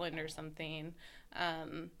Portland or something.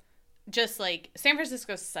 Just like San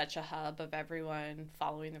Francisco's such a hub of everyone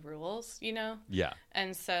following the rules, you know? Yeah.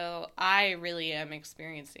 And so I really am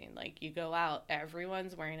experiencing, like, you go out,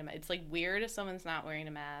 everyone's wearing a mask. It's like weird if someone's not wearing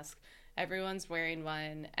a mask. Everyone's wearing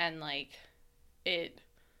one, and like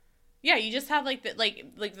yeah, you just have like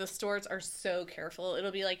the stores are so careful.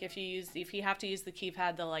 It'll be like if you have to use the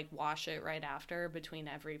keypad, they'll like wash it right after between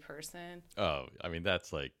every person. Oh, I mean,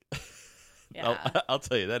 that's like, yeah. I'll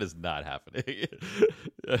tell you, that is not happening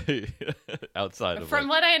outside of. From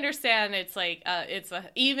what I understand, it's like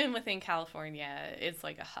even within California, it's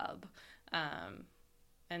like a hub,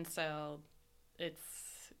 and so it's.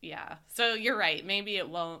 Yeah. So you're right. Maybe it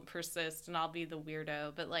won't persist and I'll be the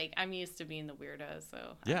weirdo, but like I'm used to being the weirdo,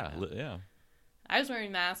 so yeah. I was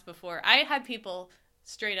wearing masks before. I had people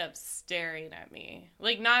straight up staring at me.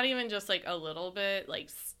 Like, not even just like a little bit, like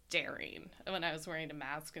staring when I was wearing a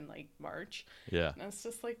mask in like March. Yeah. And it's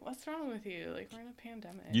just like, what's wrong with you? Like, we're in a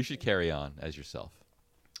pandemic. You should carry on as yourself.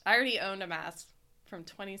 I already owned a mask from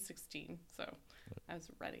 2016, so I was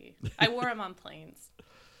ready. I wore them on planes.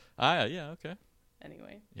 Yeah, okay.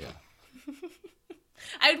 Anyway. Yeah.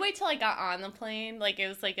 I would wait till I got on the plane. Like, it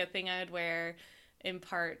was like a thing I would wear in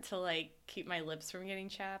part to like keep my lips from getting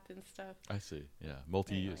chapped and stuff. I see. Yeah.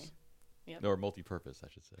 Multi-use. Anyway. Yep. Or multi-purpose, I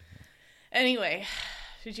should say. Anyway,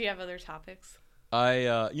 did you have other topics?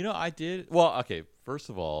 I did. Well, okay. First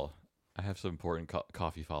of all, I have some important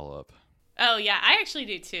coffee follow-up. Oh yeah, I actually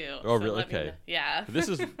do too. Oh, so really? Okay. Yeah. This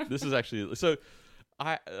is actually so.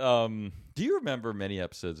 Do you remember many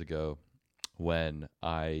episodes ago when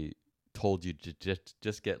I told you to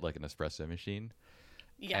just get like an espresso machine?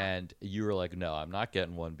 Yeah. And you were like, "No, I'm not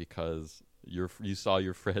getting one because you saw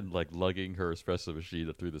your friend like lugging her espresso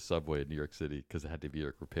machine through the subway in New York City because it had to be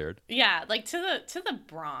repaired." Yeah, like to the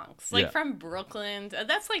Bronx, like Yeah. from Brooklyn.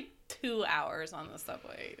 That's like 2 hours on the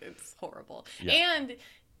subway. It's horrible. Yeah. And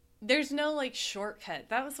there's no like shortcut.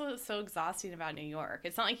 That was what was so exhausting about New York.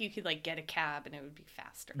 It's not like you could like get a cab and it would be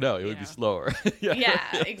faster. No, it would be slower. Yeah,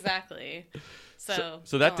 exactly. So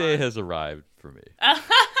that day has arrived for me.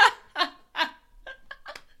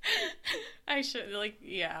 I should like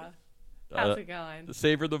yeah. How's it going?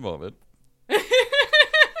 Savor the moment.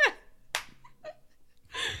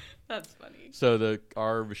 That's funny. So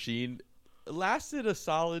our machine lasted a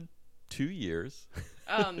solid 2 years.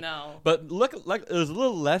 Oh no. But look, like it was a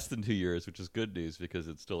little less than 2 years, which is good news because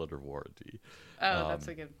it's still under warranty. Oh, that's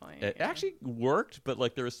a good point. It actually worked, but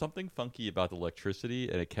like there was something funky about the electricity,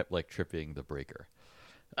 and it kept like tripping the breaker.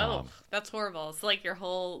 Oh, that's horrible. So like your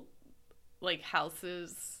whole like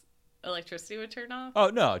house's electricity would turn off? Oh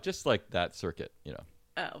no, just like that circuit,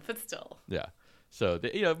 Oh, but still. Yeah. So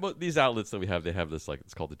these outlets that we have, they have this like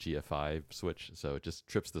it's called the GFI switch. So it just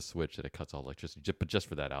trips the switch and it cuts all electricity, but just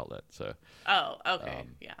for that outlet. So. Oh, okay,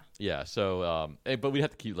 yeah. Yeah. So but we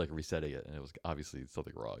had to keep like resetting it, and it was obviously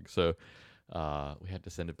something wrong. So we had to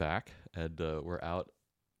send it back, and we're out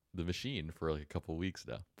the machine for like a couple of weeks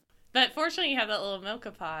now. But fortunately, you have that little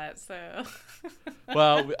Milka pot, so.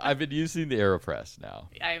 Well, I've been using the AeroPress now.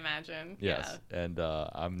 I imagine. Yes, Yeah. and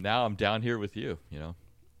I'm down here with you.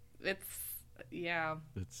 It's yeah.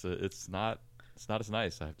 It's not as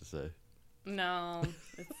nice, I have to say. No,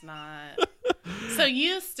 it's not. So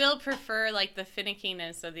you still prefer like the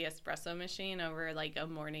finickiness of the espresso machine over like a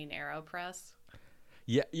morning AeroPress?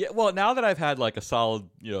 Yeah. Well, now that I've had like a solid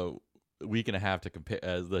week and a half to compare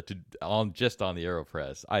on the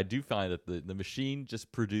AeroPress, I do find that the machine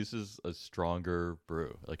just produces a stronger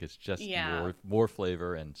brew. Like it's just more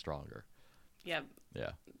flavor and stronger. Yep.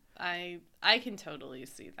 Yeah. I can totally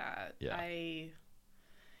see that.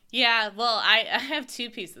 Yeah. Well, I have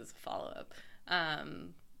two pieces of follow-up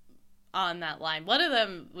on that line. One of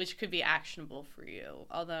them, which could be actionable for you,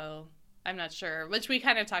 although I'm not sure, which we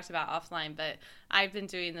kind of talked about offline, but I've been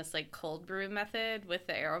doing this like cold brew method with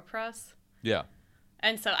the AeroPress. Yeah.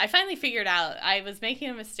 And so I finally figured out I was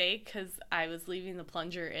making a mistake because I was leaving the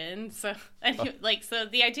plunger in. So so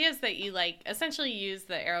the idea is that you like essentially use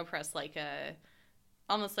the AeroPress like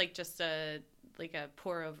almost like just a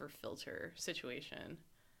pour over filter situation.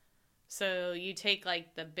 So you take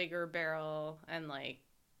like the bigger barrel and like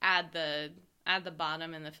add the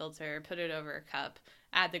bottom in the filter, put it over a cup,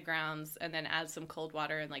 add the grounds, and then add some cold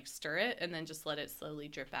water and like stir it, and then just let it slowly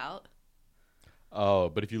drip out. Oh,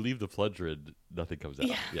 but if you leave the plunger in, nothing comes out.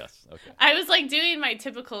 Yeah. Yes. Okay. I was like doing my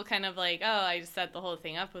typical kind of like, I just set the whole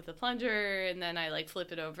thing up with the plunger and then I like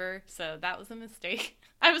flip it over. So that was a mistake.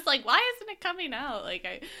 I was like, why isn't it coming out? Like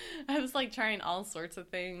I was like trying all sorts of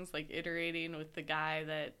things, like iterating with the guy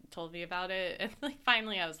that told me about it. And like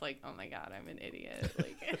finally I was like, oh my God, I'm an idiot.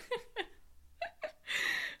 Like,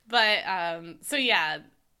 but, so yeah.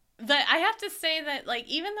 I have to say that, like,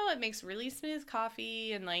 even though it makes really smooth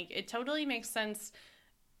coffee and, like, it totally makes sense,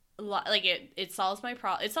 like, it solves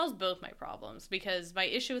it solves both my problems, because my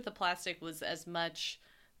issue with the plastic was as much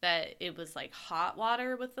that it was, like, hot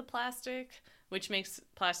water with the plastic, which makes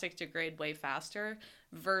plastic degrade way faster,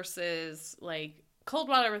 versus, like, cold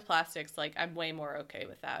water with plastics, like, I'm way more okay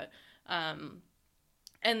with that.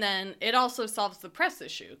 And then it also solves the press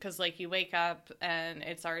issue because, like, you wake up and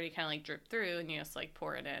it's already kind of, like, dripped through and you just, like,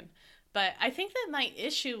 pour it in. But I think that my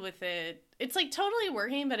issue with it's, like, totally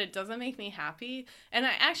working, but it doesn't make me happy. And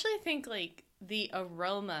I actually think, like, the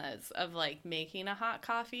aromas of, like, making a hot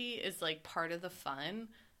coffee is, like, part of the fun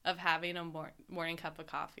of having a morning cup of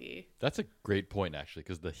coffee. That's a great point, actually,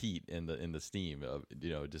 because the heat and the steam,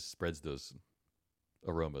 just spreads those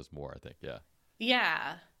aromas more, I think, yeah.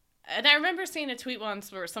 Yeah. And I remember seeing a tweet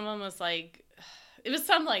once where someone was like, it was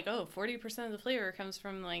some like, oh, 40% of the flavor comes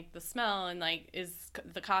from like the smell, and like, is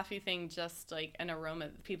the coffee thing just like an aroma?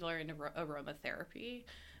 People are into aromatherapy.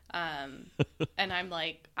 And I'm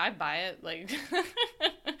like, I buy it, like,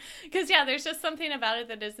 because yeah, there's just something about it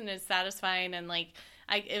that isn't as satisfying, and like,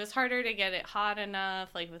 it was harder to get it hot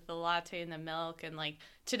enough, like with the latte and the milk, and like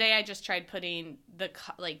today I just tried putting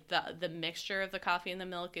the mixture of the coffee and the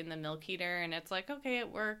milk in the milk heater, and it's like, okay,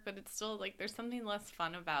 it worked, but it's still like there's something less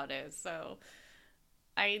fun about it. So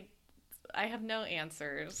I have no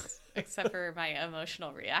answers except for my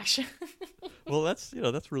emotional reaction. Well, that's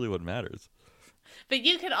really what matters. But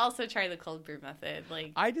you could also try the cold brew method.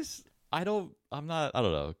 Like, I don't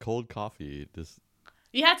know. Cold coffee just.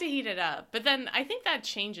 You have to heat it up. But then I think that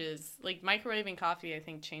changes. Like, microwaving coffee, I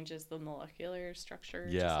think, changes the molecular structure.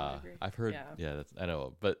 Yeah, I've heard. Yeah, I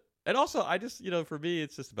know. But, and also, I just, for me,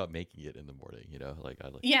 it's just about making it in the morning, like I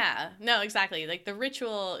like. Yeah, no, exactly. Like, the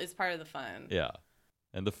ritual is part of the fun. Yeah.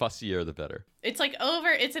 And the fussier, the better. It's like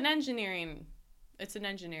it's an engineering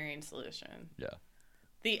solution. Yeah.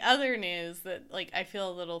 The other news that, like, I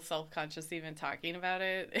feel a little self-conscious even talking about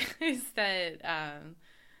it is that,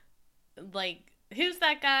 like, who's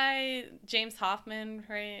that guy? James Hoffman,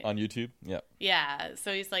 right? On YouTube? Yeah. Yeah.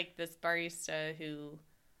 So he's, like, this barista who,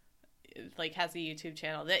 like, has a YouTube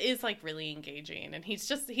channel that is, like, really engaging. And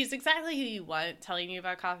he's exactly who you want telling you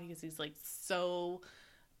about coffee, because he's, like, so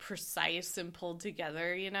precise and pulled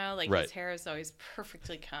together, like right. His hair is always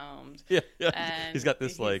perfectly combed. Yeah. And he's got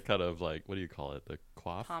this like kind of like, what do you call it, the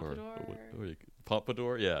coif pompadour?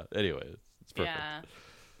 Pompadour. Yeah, anyway, it's perfect. Yeah,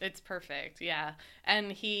 it's perfect. Yeah.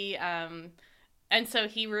 And he and so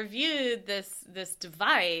he reviewed this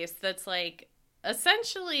device that's like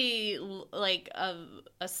essentially like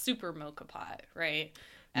a super mocha pot, right?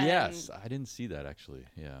 And yes, I didn't see that actually.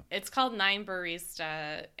 Yeah. It's called Nine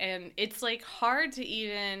Barista, and it's like hard to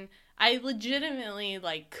even. I legitimately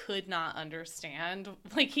like could not understand.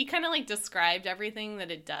 Like, he kind of like described everything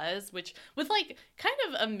that it does, which with like kind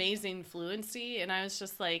of amazing fluency, and I was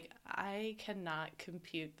just like, I cannot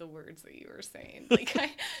compute the words that you were saying.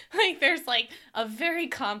 Like, there's like a very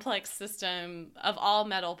complex system of all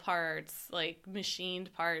metal parts, like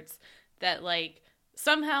machined parts that like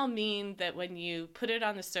somehow mean that when you put it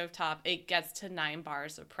on the stovetop, it gets to 9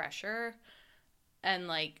 bars of pressure, and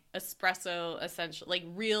like espresso, essentially, like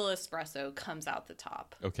real espresso, comes out the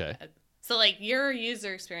top. Okay. So like your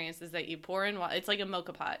user experience is that you pour in water. It's like a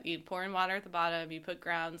mocha pot. You pour in water at the bottom, you put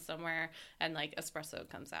grounds somewhere, and like espresso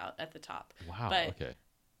comes out at the top. Wow. But okay.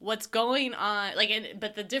 What's going on, like,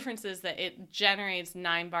 but the difference is that it generates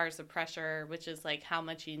 9 bars of pressure, which is like how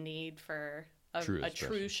much you need for a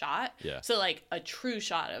true shot. Yeah. So like a true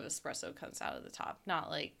shot of espresso comes out of the top, not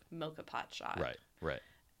like mocha pot shot. Right.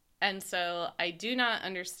 And so I do not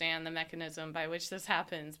understand the mechanism by which this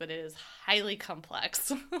happens, but it is highly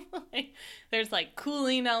complex. Like, there's like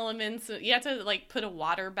cooling elements. You have to like put a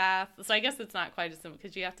water bath. So I guess it's not quite as simple,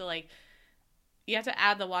 because you have to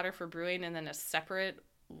add the water for brewing and then a separate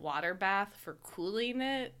water bath for cooling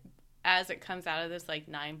it as it comes out of this like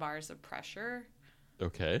 9 bars of pressure.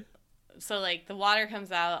 Okay. So like the water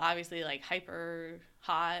comes out obviously like hyper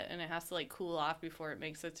hot, and it has to like cool off before it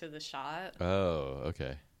makes it to the shot. Oh,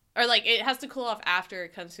 okay. Or like it has to cool off after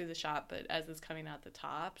it comes through the shot, but as it's coming out the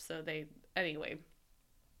top. So anyway,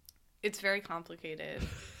 it's very complicated.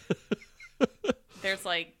 There's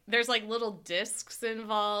like little discs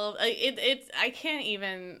involved. I can't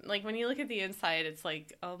even, like, when you look at the inside, it's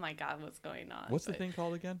like, oh my God, what's going on? What's the thing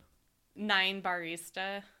called again? Nine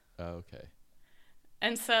Barista. Oh, okay.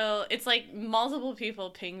 And so it's like multiple people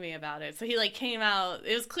pinged me about it. So he like came out.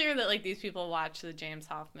 It was clear that like these people watch the James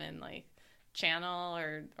Hoffman like channel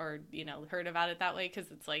or heard about it that way,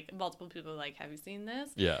 because it's like multiple people like, have you seen this?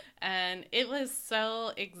 Yeah. And it was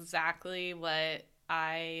so exactly what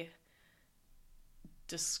I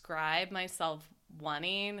describe myself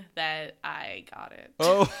wanting that I got it.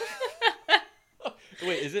 Oh.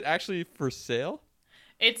 Wait, is it actually for sale?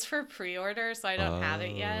 It's for pre-order, so I don't have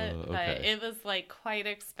it yet. But okay. it was like quite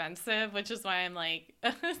expensive, which is why I'm like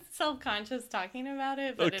self-conscious talking about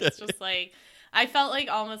it. But okay. It's just like, I felt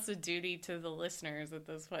like almost a duty to the listeners at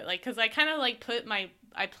this point. Like, because I kind of like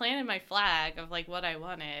I planted my flag of like what I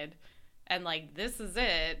wanted, and like this is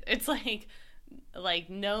it. It's like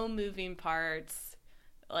no moving parts,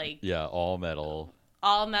 like, yeah, all metal.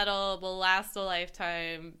 All metal, will last a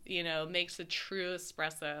lifetime. Makes a true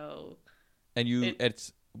espresso. And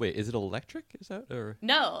wait, is it electric? Is that, or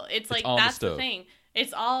no? It's like, that's the thing.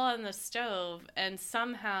 It's all on the stove, and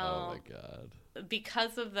somehow, oh my God,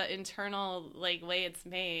 because of the internal like way it's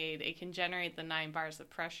made, it can generate the 9 bars of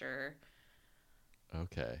pressure.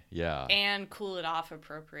 Okay. Yeah. and cool it off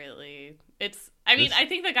appropriately. I mean, I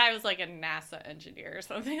think the guy was like a NASA engineer or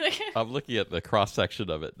something like that. I'm looking at the cross section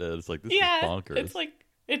of it. And it's like, this is bonkers.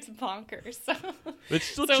 It's bonkers. So it's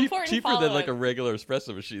still so cheaper than like a regular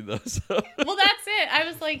espresso machine, though. So. Well, that's it. I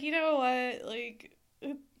was like, you know what? Like,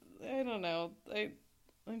 I don't know.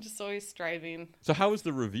 I'm just always striving. So how was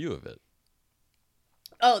the review of it?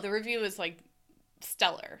 Oh, the review was like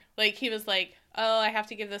stellar. Like, he was like, oh, I have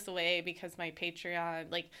to give this away because my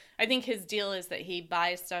Patreon, like, I think his deal is that he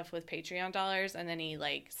buys stuff with Patreon dollars and then he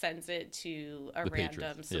like sends it to a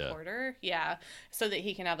random supporter. Yeah. So that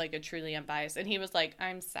he can have like a truly unbiased. And he was like,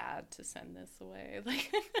 I'm sad to send this away.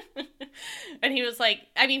 Like, and he was like,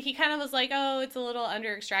 I mean, he kind of was like, oh, it's a little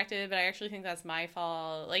under extracted, but I actually think that's my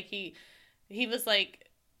fault. Like, he was like,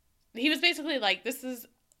 he was basically like, this is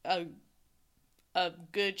a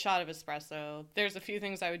good shot of espresso. There's a few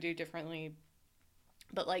things I would do differently,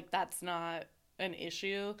 but like that's not an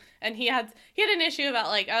issue. And he had an issue about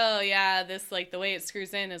like, oh yeah, this like the way it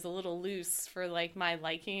screws in is a little loose for like my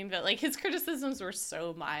liking, but like his criticisms were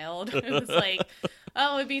so mild. It was like,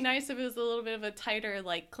 oh, it'd be nice if it was a little bit of a tighter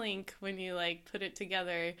like clink when you like put it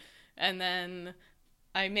together, and then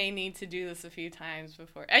I may need to do this a few times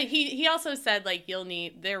before. He also said like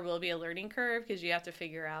there will be a learning curve because you have to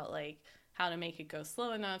figure out like how to make it go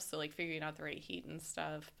slow enough, so like figuring out the right heat and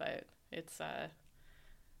stuff. But it's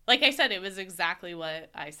like I said, it was exactly what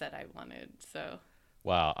I said I wanted. So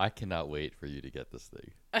wow, I cannot wait for you to get this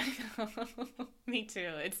thing. Me too.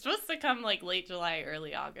 It's supposed to come like late July,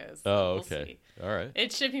 early August. Oh, okay. We'll see. All right.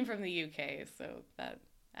 It's shipping from the UK, so that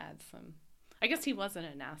adds some. I guess he wasn't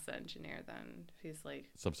a NASA engineer then. He's like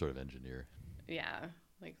some sort of engineer. Yeah,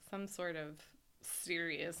 like some sort of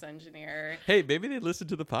serious engineer. Hey, maybe they listened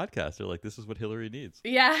to the podcast. They're like, this is what Hillary needs.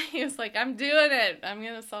 Yeah, he was like, I'm doing it. I'm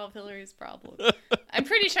going to solve Hillary's problem. I'm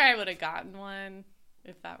pretty sure I would have gotten one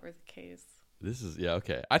if that were the case. This is, yeah,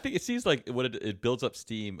 okay. I think it seems like it builds up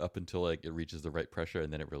steam up until like it reaches the right pressure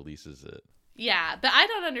and then it releases it. Yeah, but I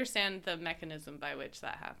don't understand the mechanism by which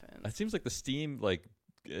that happens. It seems like the steam like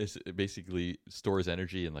it basically stores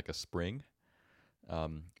energy in like a spring.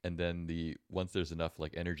 And then once there's enough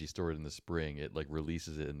like energy stored in the spring, it like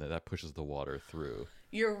releases it and that pushes the water through.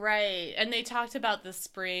 You're right. And they talked about the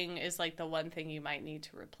spring is like the one thing you might need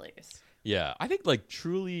to replace. Yeah, I think like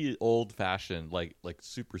truly old fashioned, like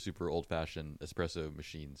super, super old fashioned espresso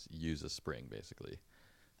machines use a spring basically.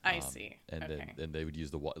 I see. And okay. then they would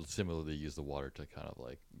similarly use the water to kind of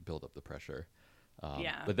like build up the pressure.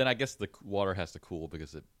 Yeah. But then I guess the water has to cool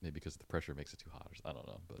because the pressure makes it too hot. I don't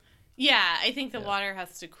know, but yeah, I think the water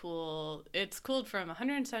has to cool. It's cooled from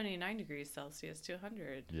 179 degrees Celsius to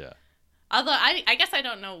 100. Yeah. Although I guess I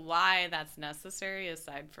don't know why that's necessary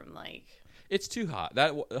aside from like it's too hot.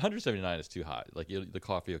 That 179 is too hot. Like the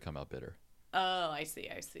coffee will come out bitter. Oh, I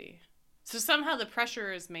see. So somehow the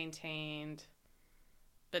pressure is maintained,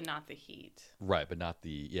 but not the heat. Right, but not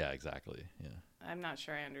exactly. Yeah. I'm not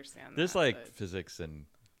sure I understand There's that. There's physics and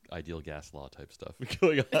ideal gas law type stuff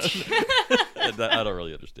going on. That I don't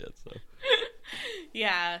really understand. So.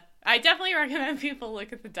 Yeah, I definitely recommend people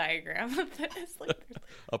look at the diagram of this. Like,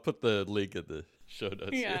 I'll put the link in the show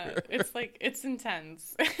notes. Yeah, here. it's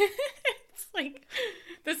intense. It's like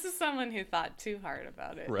this is someone who thought too hard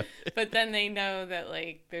about it, right? But then they know that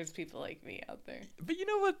like there's people like me out there. But you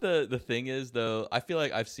know what the thing is though? I feel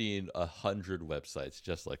like I've seen 100 websites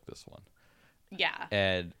just like this one. Yeah.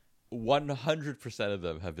 And 100% of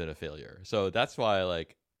them have been a failure. So that's why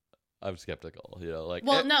like I'm skeptical, like.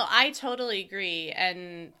 Well, no, I totally agree.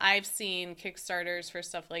 And I've seen Kickstarters for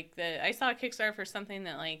stuff like that. I saw a Kickstarter for something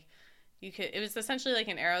that like it was essentially like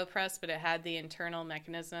an AeroPress, but it had the internal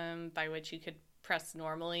mechanism by which you could press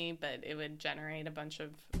normally, but it would generate a bunch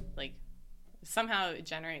of like somehow it would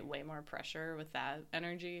generate way more pressure with that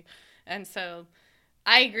energy. And so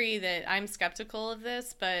I agree that I'm skeptical of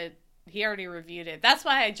this, but he already reviewed it. That's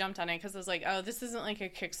why I jumped on it, because I was like, oh, this isn't like a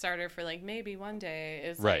Kickstarter for like maybe one day.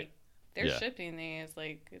 It's right. Like they're shipping these.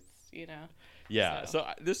 Like it's, Yeah. So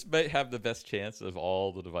this might have the best chance of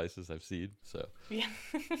all the devices I've seen. So yeah.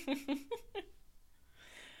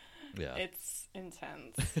 Yeah. It's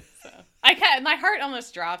intense. So my heart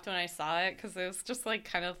almost dropped when I saw it, because it was just like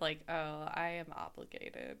kind of like, oh, I am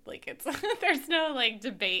obligated. Like it's there's no like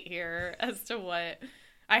debate here as to what.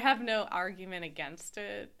 I have no argument against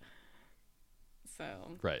it. So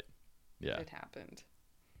right. Yeah. It happened.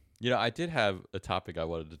 I did have a topic I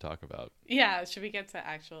wanted to talk about. Yeah, should we get to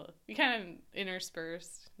actual? We kind of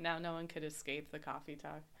interspersed. Now no one could escape the coffee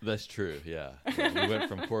talk. That's true. Yeah. We went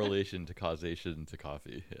from correlation to causation to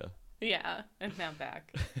coffee. Yeah. Yeah, and now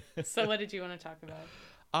back. So what did you want to talk about?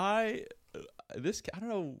 I don't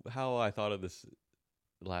know how I thought of this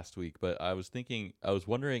last week, but I was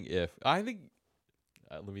wondering if let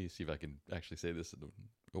me see if I can actually say this in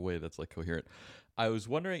a way that's like coherent. I was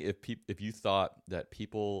wondering if you thought that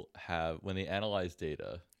people have, when they analyze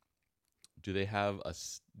data, do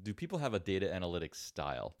people have a data analytics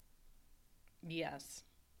style? Yes.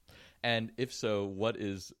 And if so, what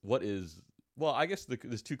is well, I guess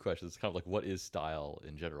there's two questions. It's kind of like, what is style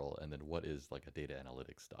in general, and then what is like a data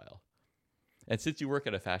analytics style? And since you work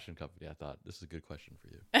at a fashion company, I thought this is a good question for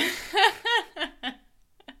you.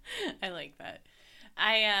 I like that.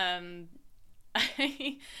 I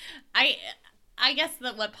guess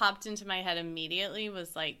that what popped into my head immediately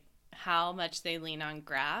was like how much they lean on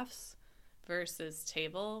graphs versus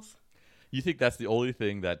tables. You think that's the only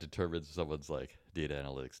thing that determines someone's like data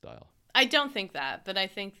analytics style? I don't think that, but I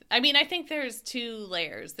think there's two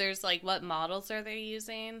layers. There's like, what models are they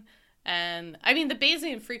using? And I mean, the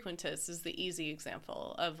Bayesian frequentist is the easy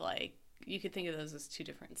example of like, you could think of those as two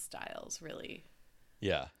different styles, really.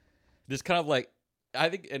 Yeah. There's kind of like, I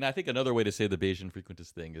think another way to say the Bayesian frequentist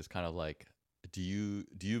thing is kind of like, do you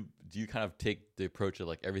kind of take the approach of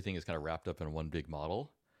like everything is kind of wrapped up in one big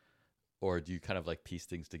model, or do you kind of like piece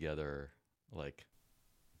things together like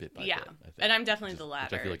bit by bit? And I'm definitely the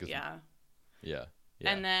latter. I feel like yeah.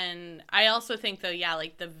 And then I also think though,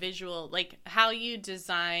 like the visual, like how you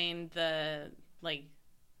design the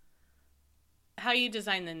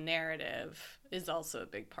narrative is also a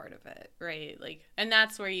big part of it, right? Like, and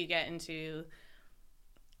that's where you get into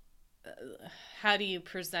how do you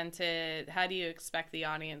present it? How do you expect the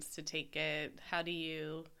audience to take it? How do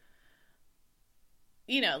you,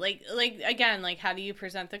 like again, like how do you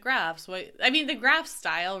present the graphs? The graph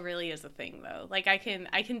style really is a thing though. Like I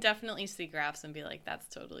can definitely see graphs and be like, that's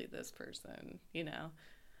totally this person,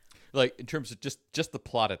 Like in terms of just the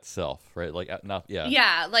plot itself, right? Like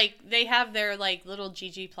Yeah, like they have their like little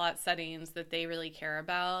ggplot settings that they really care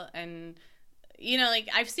about, and like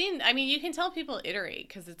I've seen. I mean, you can tell people iterate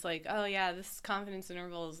because it's like, oh yeah, this confidence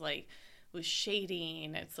interval is like with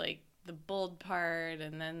shading. It's like the bold part,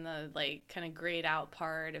 and then the like kind of grayed out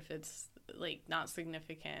part if it's like not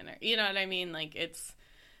significant, or you know what I mean? Like it's.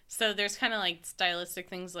 So there's kind of like stylistic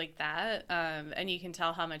things like that, and you can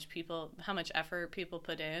tell how much effort people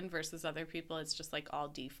put in versus other people. It's just like all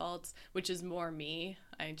defaults, which is more me.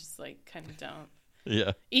 I just like kind of don't.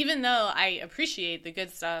 Yeah. Even though I appreciate the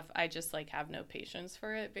good stuff, I just like have no patience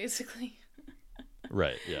for it, basically.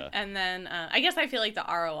 Right. Yeah. And then I guess I feel like the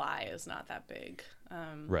ROI is not that big.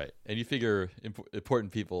 Right. And you figure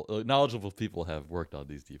important people, knowledgeable people have worked on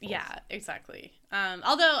these defaults. Yeah, exactly.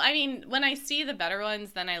 Although, I mean, when I see the better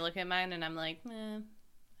ones, then I look at mine and I'm like,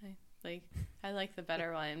 I like the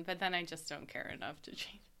better one, but then I just don't care enough to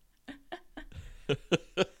change.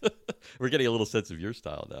 We're getting a little sense of your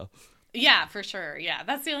style now. Yeah, for sure. Yeah,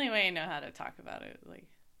 that's the only way I know how to talk about it. Like,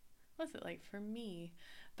 what's it like for me?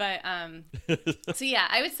 But so yeah,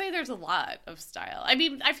 I would say there's a lot of style. I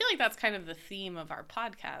mean, I feel like that's kind of the theme of our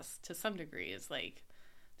podcast to some degree, is like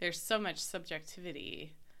there's so much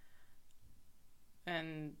subjectivity.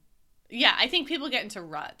 And yeah, I think people get into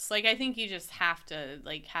ruts. Like I think you just have to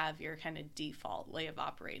like have your kind of default way of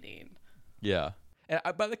operating. Yeah.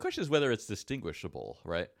 But the question is whether it's distinguishable,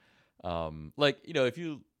 right? If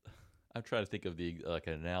you, I'm trying to think of the like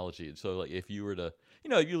an analogy. So like if you were to,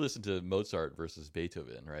 if you listen to Mozart versus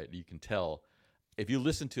Beethoven, right? You can tell if you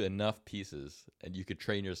listen to enough pieces, and you could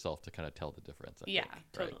train yourself to kind of tell the difference. I think,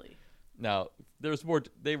 totally. Right? Now there's more.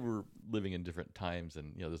 They were living in different times,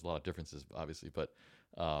 and there's a lot of differences, obviously. But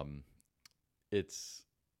I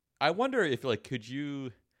wonder if like could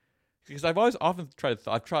you. Because I've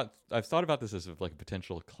thought about this as like a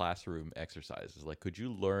potential classroom exercise. Is like, could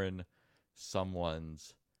you learn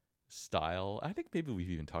someone's style? I think maybe we've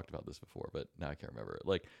even talked about this before, but now I can't remember.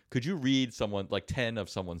 Like, could you read 10 of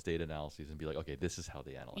someone's data analyses and be like, okay, this is how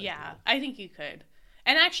they analyze Yeah, data? I think you could.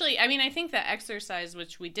 And actually, I mean, I think the exercise,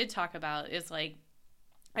 which we did talk about, is like,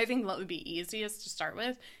 I think what would be easiest to start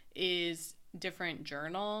with is different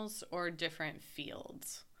journals or different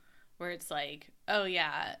fields. Where it's like, oh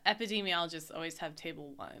yeah, epidemiologists always have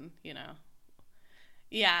table 1,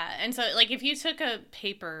 Yeah, and so like if you took a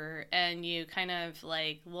paper and you kind of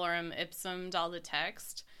like lorem ipsum'd all the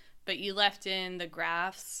text, but you left in the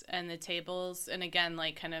graphs and the tables, and again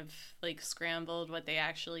like kind of like scrambled what they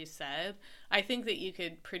actually said, I think that you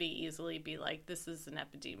could pretty easily be like, this is an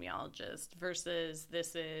epidemiologist versus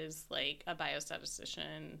this is like a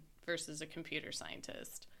biostatistician versus a computer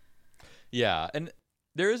scientist. Yeah, and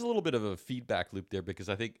there is a little bit of a feedback loop there, because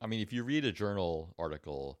if you read a journal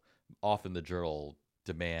article, often the journal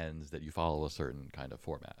demands that you follow a certain kind of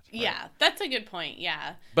format. Right? Yeah, that's a good point.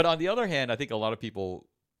 Yeah. But on the other hand, I think a lot of people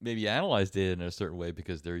maybe analyze data in a certain way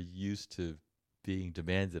because they're used to being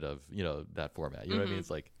demanded of, that format. You know what I mean? It's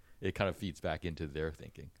like it kind of feeds back into their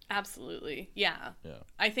thinking. Absolutely. Yeah. Yeah.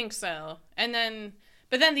 I think so.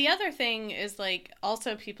 But then the other thing is like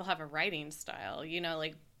also people have a writing style,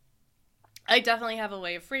 like I definitely have a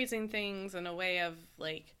way of phrasing things and a way of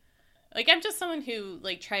like I'm just someone who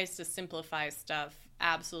like tries to simplify stuff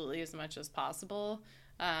absolutely as much as possible.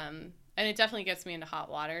 And it definitely gets me into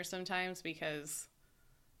hot water sometimes because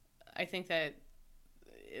I think that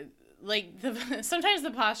sometimes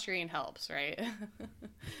the posturing helps, right?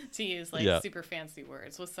 To use super fancy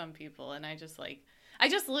words with some people. And I just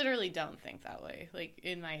literally don't think that way. Like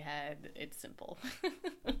in my head, it's simple.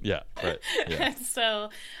 Yeah. Right. Yeah. And so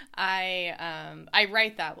I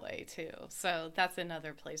write that way too. So that's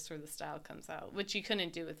another place where the style comes out, which you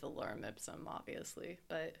couldn't do with the lorem ipsum, obviously.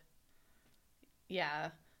 But yeah.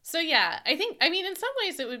 So yeah, I mean, in some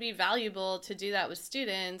ways it would be valuable to do that with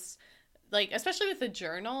students, like, especially with the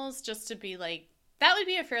journals, just to be like, that would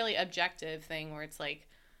be a fairly objective thing where it's like,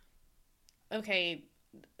 okay,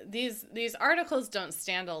 these articles don't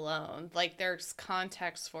stand alone. Like, there's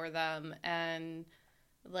context for them, and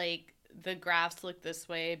like the graphs look this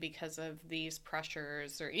way because of these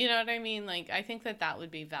pressures, or you know what I mean? Like, I think that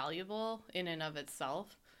would be valuable in and of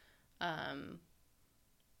itself,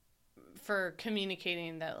 for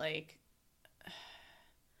communicating that, like,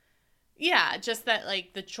 yeah, just that,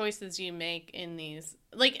 like, the choices you make in these,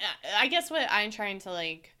 like, I guess what I'm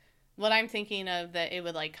thinking of that it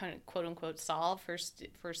would, like, kind of quote unquote solve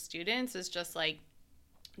for students is just like,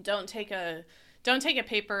 don't take a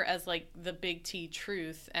paper as like the big T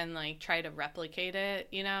truth and like try to replicate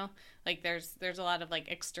it, like there's a lot of like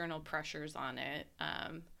external pressures on it,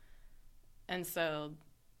 and so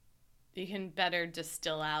you can better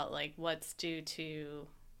distill out like what's due to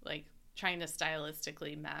like trying to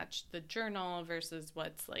stylistically match the journal versus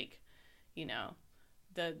what's like,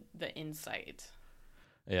 the insight.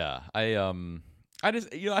 Yeah. I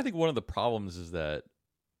just, I think one of the problems is that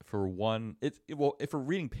for one, if we're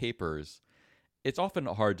reading papers, it's often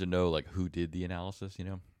hard to know like who did the analysis,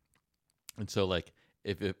 and so like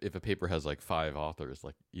if a paper has like 5 authors,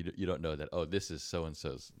 like you don't know that, oh, this is so and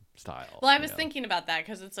so's style. Well, I was thinking about that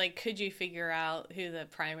because it's like, could you figure out who the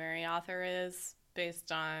primary author is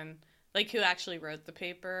based on like who actually wrote the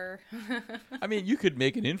paper? I mean, you could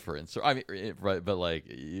make an inference, or right, but like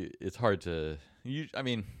it's hard to. I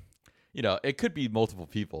mean, it could be multiple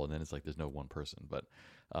people, and then it's like there's no one person, but.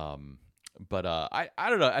 I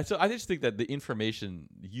don't know. So I just think that the information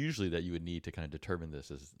usually that you would need to kind of determine this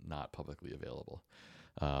is not publicly available,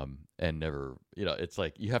 and never. It's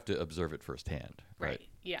like you have to observe it firsthand, right?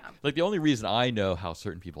 Yeah. Like the only reason I know how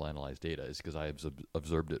certain people analyze data is because I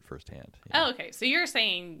observed it firsthand. Oh, okay. So you're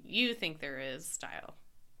saying you think there is style?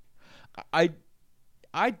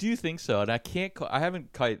 I do think so, and I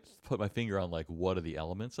haven't quite put my finger on like what are the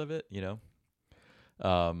elements of it,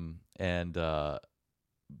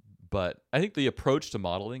 But I think the approach to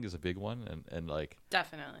modeling is a big one, and like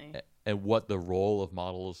definitely, and what the role of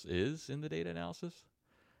models is in the data analysis.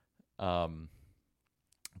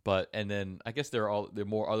 But and then I guess there are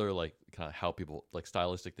more other like kind of how people like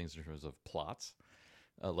stylistic things in terms of plots,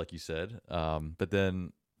 like you said. But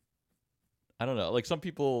then I don't know, like some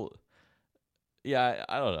people, yeah,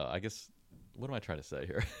 I don't know. I guess what am I trying to say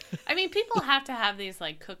here? I mean, people have to have these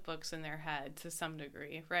like cookbooks in their head to some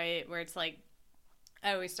degree, right? Where it's like,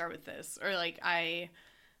 I always start with this, or like I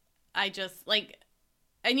just like,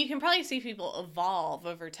 and you can probably see people evolve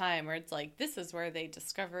over time where it's like, this is where they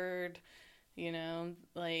discovered,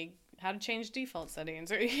 like how to change default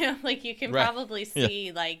settings, or, like you can probably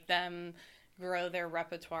see like them grow their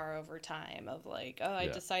repertoire over time of like, oh, I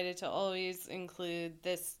decided to always include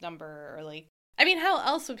this number, or like, I mean, how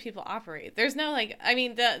else would people operate? There's no like, I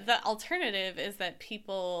mean, the alternative is that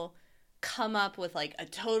people come up with like a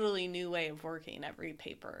totally new way of working every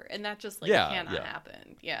paper, and that just like cannot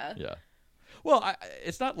happen. Yeah. Well,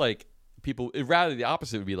 it's not like people. Rather, the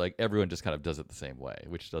opposite would be like everyone just kind of does it the same way,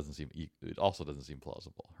 which it also doesn't seem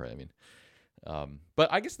plausible, right? I mean,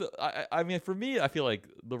 but I guess I mean, for me, I feel like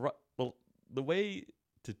the way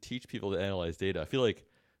to teach people to analyze data, I feel like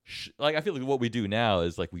what we do now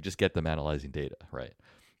is like we just get them analyzing data, right?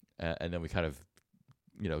 And then we kind of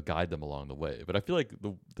guide them along the way. But I feel like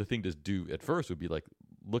the thing to do at first would be like,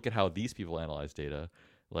 look at how these people analyze data,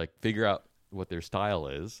 like figure out what their style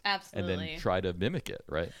is. Absolutely. And then try to mimic it,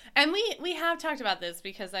 right? And we have talked about this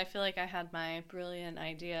because I feel like I had my brilliant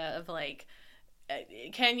idea of like,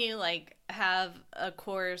 can you like have a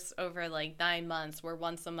course over like 9 months where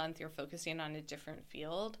once a month you're focusing on a different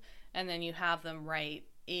field, and then you have them write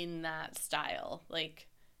in that style, like,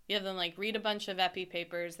 You have them like read a bunch of epi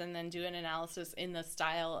papers and then do an analysis in the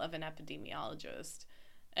style of an epidemiologist.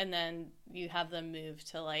 And then you have them move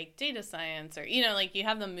to like data science, or, you know, like you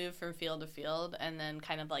have them move from field to field and then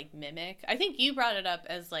kind of like mimic. I think you brought it up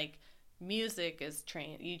as like music is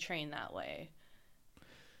you train that way.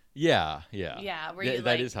 Yeah. Where you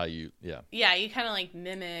that is how you, yeah, you kind of like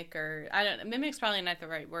mimic, or I don't, mimic's probably not the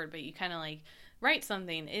right word, but you kind of like write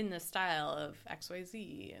something in the style of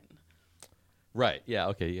XYZ. And right, yeah,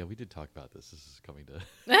 okay, yeah, we did talk about this. This is coming to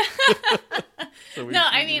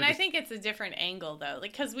I think it's a different angle though,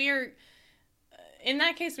 like, because in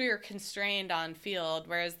that case we were constrained on field,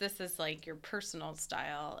 whereas this is like your personal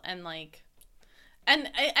style. And like, and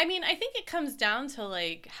I mean, I think it comes down to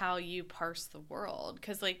like how you parse the world,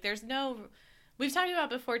 because like we've talked about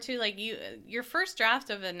before too, like your first draft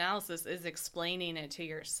of analysis is explaining it to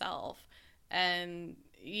yourself, and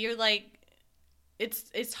you're like,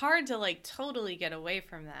 it's hard to like totally get away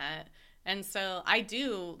from that. And so I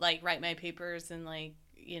do like write my papers in like,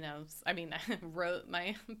 you know, I mean, I wrote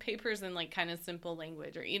my papers in like kind of simple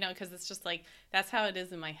language, or, you know, because it's just like, that's how it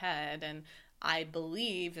is in my head. And I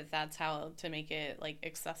believe that that's how to make it like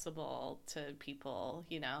accessible to people,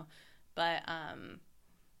 you know. But and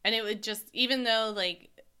it would just, even though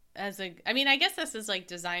like I mean, I guess this is like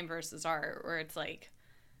design versus art, where it's like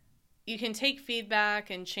you can take feedback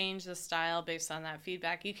and change the style based on that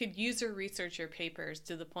feedback. You could user research your papers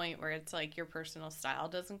to the point where it's like your personal style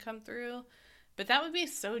doesn't come through, but that would be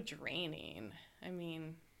so draining. I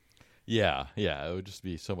mean, yeah, it would just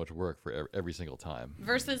be so much work for every single time.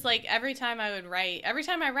 Versus like every time I write,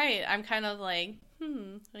 I'm kind of like,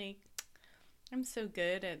 like, I'm so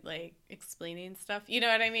good at like explaining stuff. You know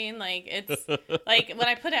what I mean? Like, it's like when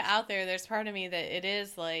I put it out there, there's part of me that it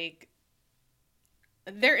is like,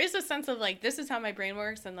 there is a sense of like, this is how my brain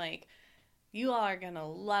works, and like, you all are gonna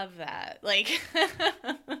love that. Like,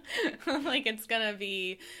 like it's gonna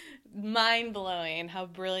be mind-blowing how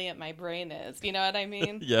brilliant my brain is. You know what I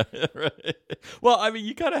mean? Yeah, right. Well, I mean,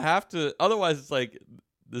 you kind of have to, otherwise it's like,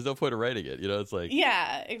 there's no point of writing it, you know? It's like,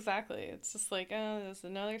 yeah, exactly. It's just like, oh, there's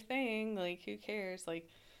another thing. Like, who cares? Like,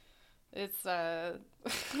 it's but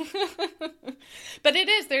it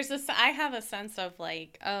is, there's this, I have a sense of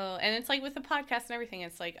like, oh, and it's like with the podcast and everything,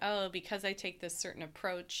 it's like, oh, because I take this certain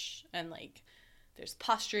approach, and like there's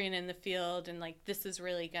posturing in the field, and like this is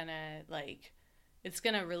really gonna like, it's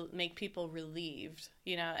gonna make people relieved,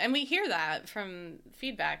 you know. And we hear that from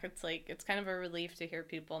feedback. It's like, it's kind of a relief to hear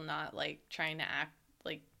people not like trying to act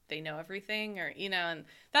like they know everything, or, you know. And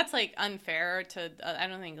that's like unfair to I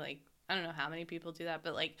don't think, like, I don't know how many people do that,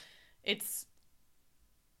 but like,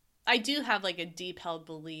 I do have like a deep held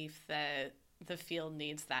belief that the field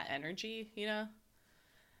needs that energy, you know?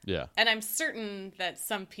 Yeah. And I'm certain that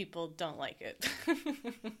some people don't like it.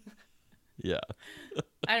 Yeah.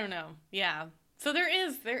 I don't know. Yeah. So there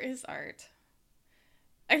is art.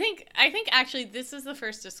 I think actually this is the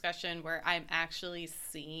first discussion where I'm actually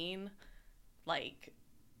seeing like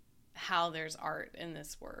how there's art in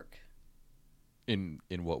this work. In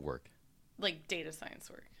what work? Like data science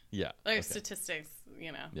work. Yeah. Like okay. statistics,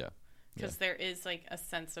 you know. Yeah. Because there is like a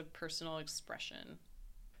sense of personal expression.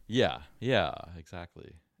 Yeah,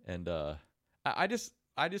 exactly. And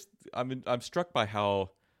I'm struck by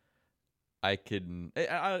how I can.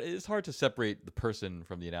 It's hard to separate the person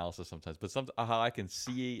from the analysis sometimes, but how I can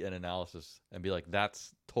see an analysis and be like,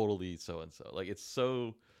 that's totally so and so. Like, it's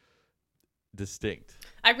so distinct.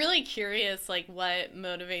 I'm really curious, like, what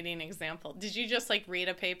motivating example did you just like read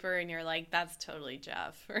a paper and you're like, that's totally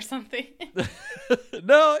Jeff or something?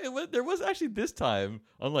 No, there was actually this time,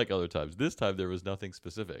 unlike other times, this time there was nothing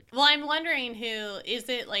specific. Well, I'm wondering, who is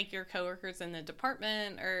it, like your coworkers in the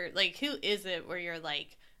department, or like who is it where you're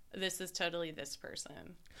like, this is totally this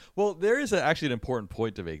person? Well, there is actually an important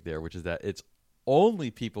point to make there, which is that it's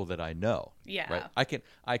only people that I know. Yeah. Right?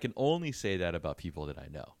 I can only say that about people that I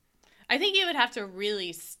know. I think you would have to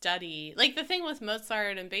really study. Like, the thing with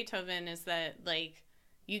Mozart and Beethoven is that, like,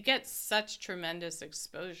 you get such tremendous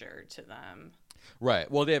exposure to them.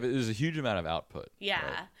 Right. Well, there's a huge amount of output. Yeah.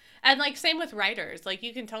 Right? And, like, same with writers. Like,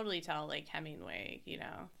 you can totally tell, like, Hemingway, you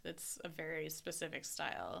know, it's a very specific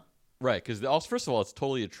style. Right. Because, first of all, it's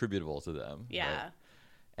totally attributable to them. Yeah. Right?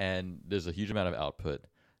 And there's a huge amount of output.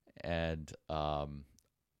 And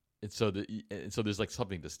so there's, like,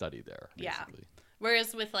 something to study there, basically. Yeah.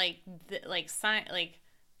 Whereas with science,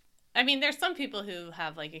 I mean, there's some people who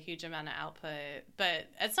have like a huge amount of output, but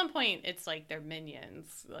at some point it's like they're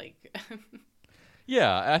minions. Like,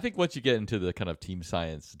 yeah, I think once you get into the kind of team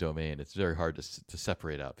science domain, it's very hard to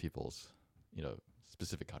separate out people's, you know,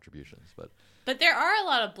 specific contributions. But there are a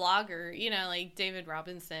lot of blogger, like David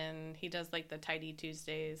Robinson, he does like the Tidy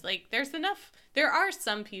Tuesdays. Like there are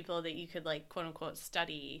some people that you could like quote unquote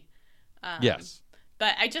study. Yes.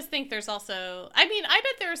 But I just think there's also, I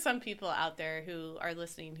bet there are some people out there who are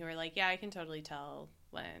listening who are like, yeah, I can totally tell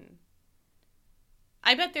when.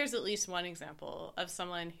 I bet there's at least one example of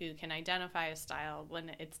someone who can identify a style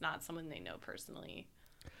when it's not someone they know personally.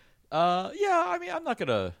 Yeah, I'm not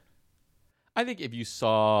gonna. I think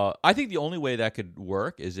I think the only way that could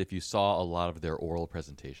work is if you saw a lot of their oral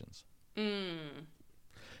presentations.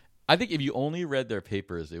 I think if you only read their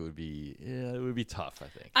papers, it would be tough, I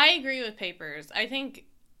think. I agree with papers. I think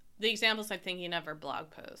the examples I'm thinking of are blog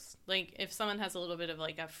posts. Like, if someone has a little bit of,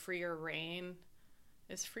 like, a freer reign.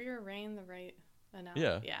 Is freer reign the right analogy?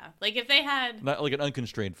 Yeah. Yeah. Like, if they had... Not like an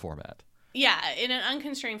unconstrained format. Yeah, in an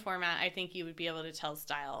unconstrained format, I think you would be able to tell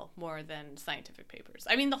style more than scientific papers.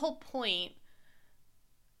 I mean, the whole point...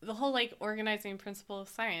 The whole, like, organizing principle of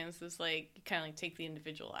science is, like, you kind of, like, take the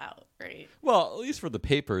individual out, right? Well, at least for the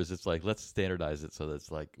papers, it's like, let's standardize it so that it's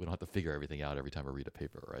like, we don't have to figure everything out every time we read a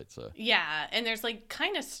paper, right? So yeah, and there's, like,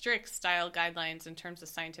 kind of strict style guidelines in terms of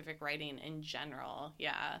scientific writing in general,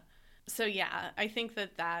 yeah. So, yeah, I think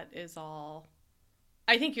that is all...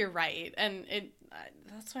 I think you're right, and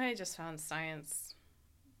that's why I just found science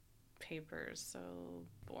papers so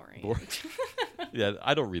boring. Yeah,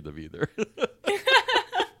 I don't read them either.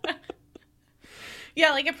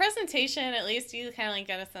 Yeah, like a presentation, at least you kind of like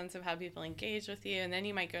get a sense of how people engage with you, and then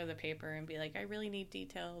you might go to the paper and be like, I really need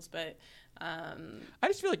details, but... I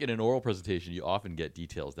just feel like in an oral presentation, you often get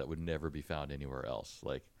details that would never be found anywhere else.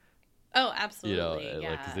 Like, oh, absolutely,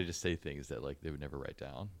 yeah. Like, because they just say things that like they would never write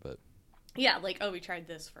down, but... Yeah, like, oh, we tried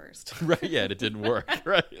this first. Right, yeah, and it didn't work,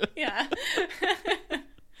 right? Yeah.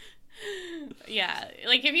 Yeah,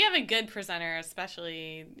 like if you have a good presenter,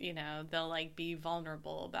 especially, they'll like be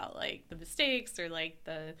vulnerable about like the mistakes or like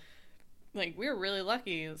we were really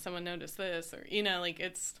lucky that someone noticed this, or like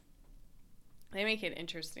they make it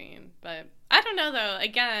interesting. But I don't know though,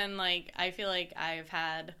 again, like I feel like I've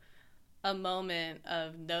had a moment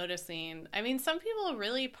of noticing, some people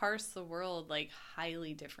really parse the world like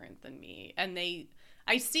highly different than me, and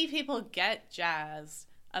I see people get jazzed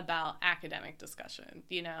about academic discussion,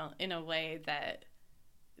 in a way that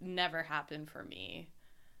never happened for me,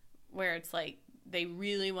 where it's like they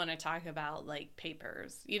really want to talk about like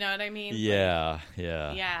papers, you know what I mean? Yeah.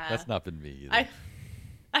 That's not been me either.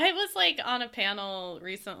 I was like on a panel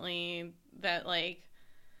recently that like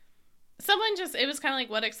someone it was kind of like,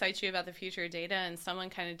 what excites you about the future of data, and someone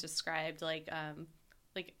kind of described like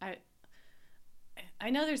I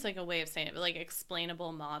know there's like a way of saying it, but like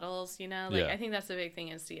explainable models, yeah. I think that's a big thing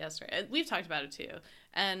in CS, right? We've talked about it too.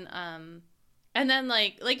 And then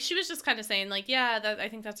like she was just kind of saying like, yeah, I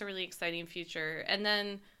think that's a really exciting future. And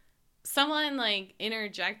then someone like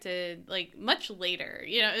interjected like much later,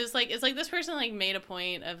 it's like this person like made a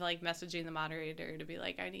point of like messaging the moderator to be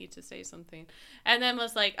like, I need to say something, and then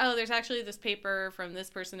was like, oh, there's actually this paper from this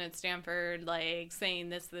person at Stanford like saying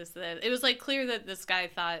this. It was like clear that this guy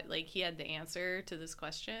thought like he had the answer to this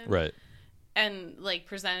question, right? And like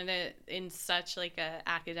presented it in such like a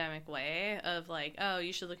academic way of like, oh,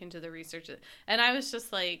 you should look into the research, and I was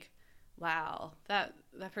just like, wow, that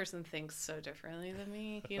person thinks so differently than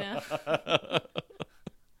me, And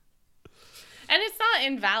it's not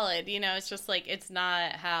invalid, it's just like, it's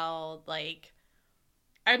not how, like,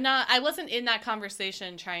 I wasn't in that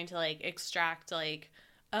conversation trying to, like, extract, like,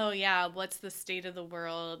 oh, yeah, what's the state of the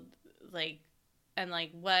world, like, and,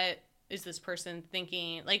 like, what is this person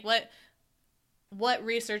thinking, like, what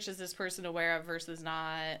research is this person aware of versus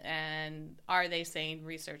not, and are they saying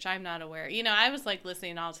research I'm not aware? I was like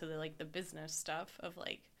listening all to the business stuff of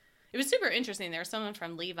like, it was super interesting. There was someone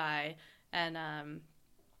from Levi, and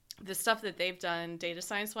the stuff that they've done data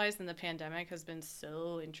science wise in the pandemic has been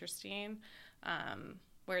so interesting,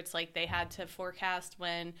 where it's like they had to forecast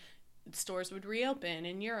when stores would reopen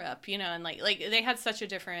in Europe, and like they had such a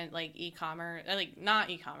different like e-commerce, like not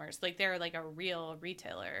e-commerce, like they're like a real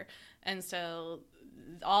retailer. And so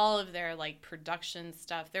all of their like production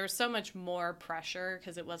stuff, there was so much more pressure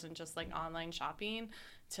because it wasn't just like online shopping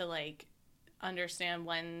to like understand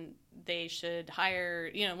when they should hire,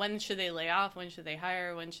 when should they lay off, when should they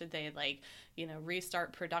hire, when should they like,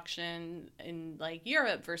 restart production in like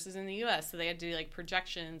Europe versus in the US. So they had to do like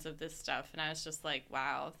projections of this stuff. And I was just like,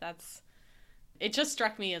 wow, it just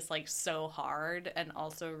struck me as like so hard and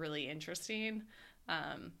also really interesting.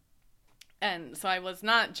 And so I was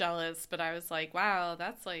not jealous, but I was like, wow,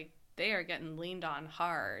 that's like, they are getting leaned on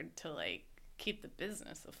hard to like keep the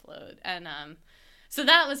business afloat. And so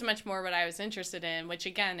that was much more what I was interested in, which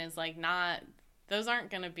again is like not those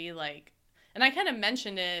aren't going to be like, and I kind of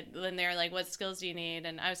mentioned it when they're like, what skills do you need?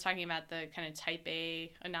 And I was talking about the kind of type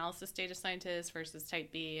A analysis data scientist versus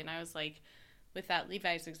type B. And I was like, with that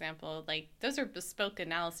Levi's example, like those are bespoke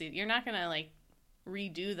analyses. You're not going to like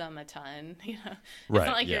redo them a ton. You know, it's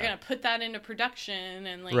not like you're going to put that into production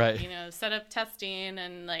and like, you know, set up testing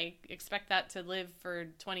and like expect that to live for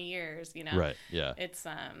 20 years, you know? Right. Yeah. It's,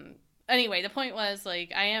 anyway, the point was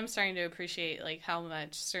like I am starting to appreciate like how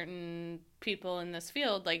much certain people in this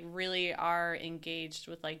field like really are engaged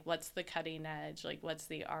with like what's the cutting edge, like what's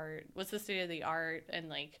the art, what's the state of the art, and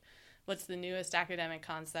like what's the newest academic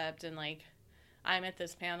concept. And like I'm at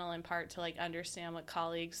this panel in part to like understand what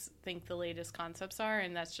colleagues think the latest concepts are,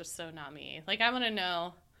 and that's just so not me. Like I want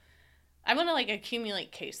to like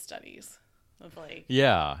accumulate case studies of like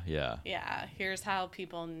yeah, here's how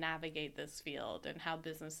people navigate this field and how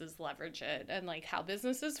businesses leverage it and like how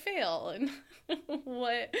businesses fail and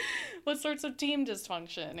what sorts of team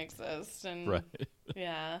dysfunction exist. And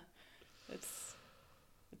yeah, it's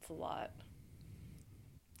a lot.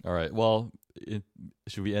 All right, well,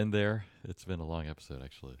 should we end there? It's been a long episode,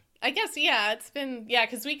 actually. I guess, yeah, it's been, yeah,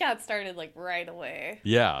 because we got started like right away.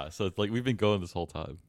 Yeah, so it's like we've been going this whole time.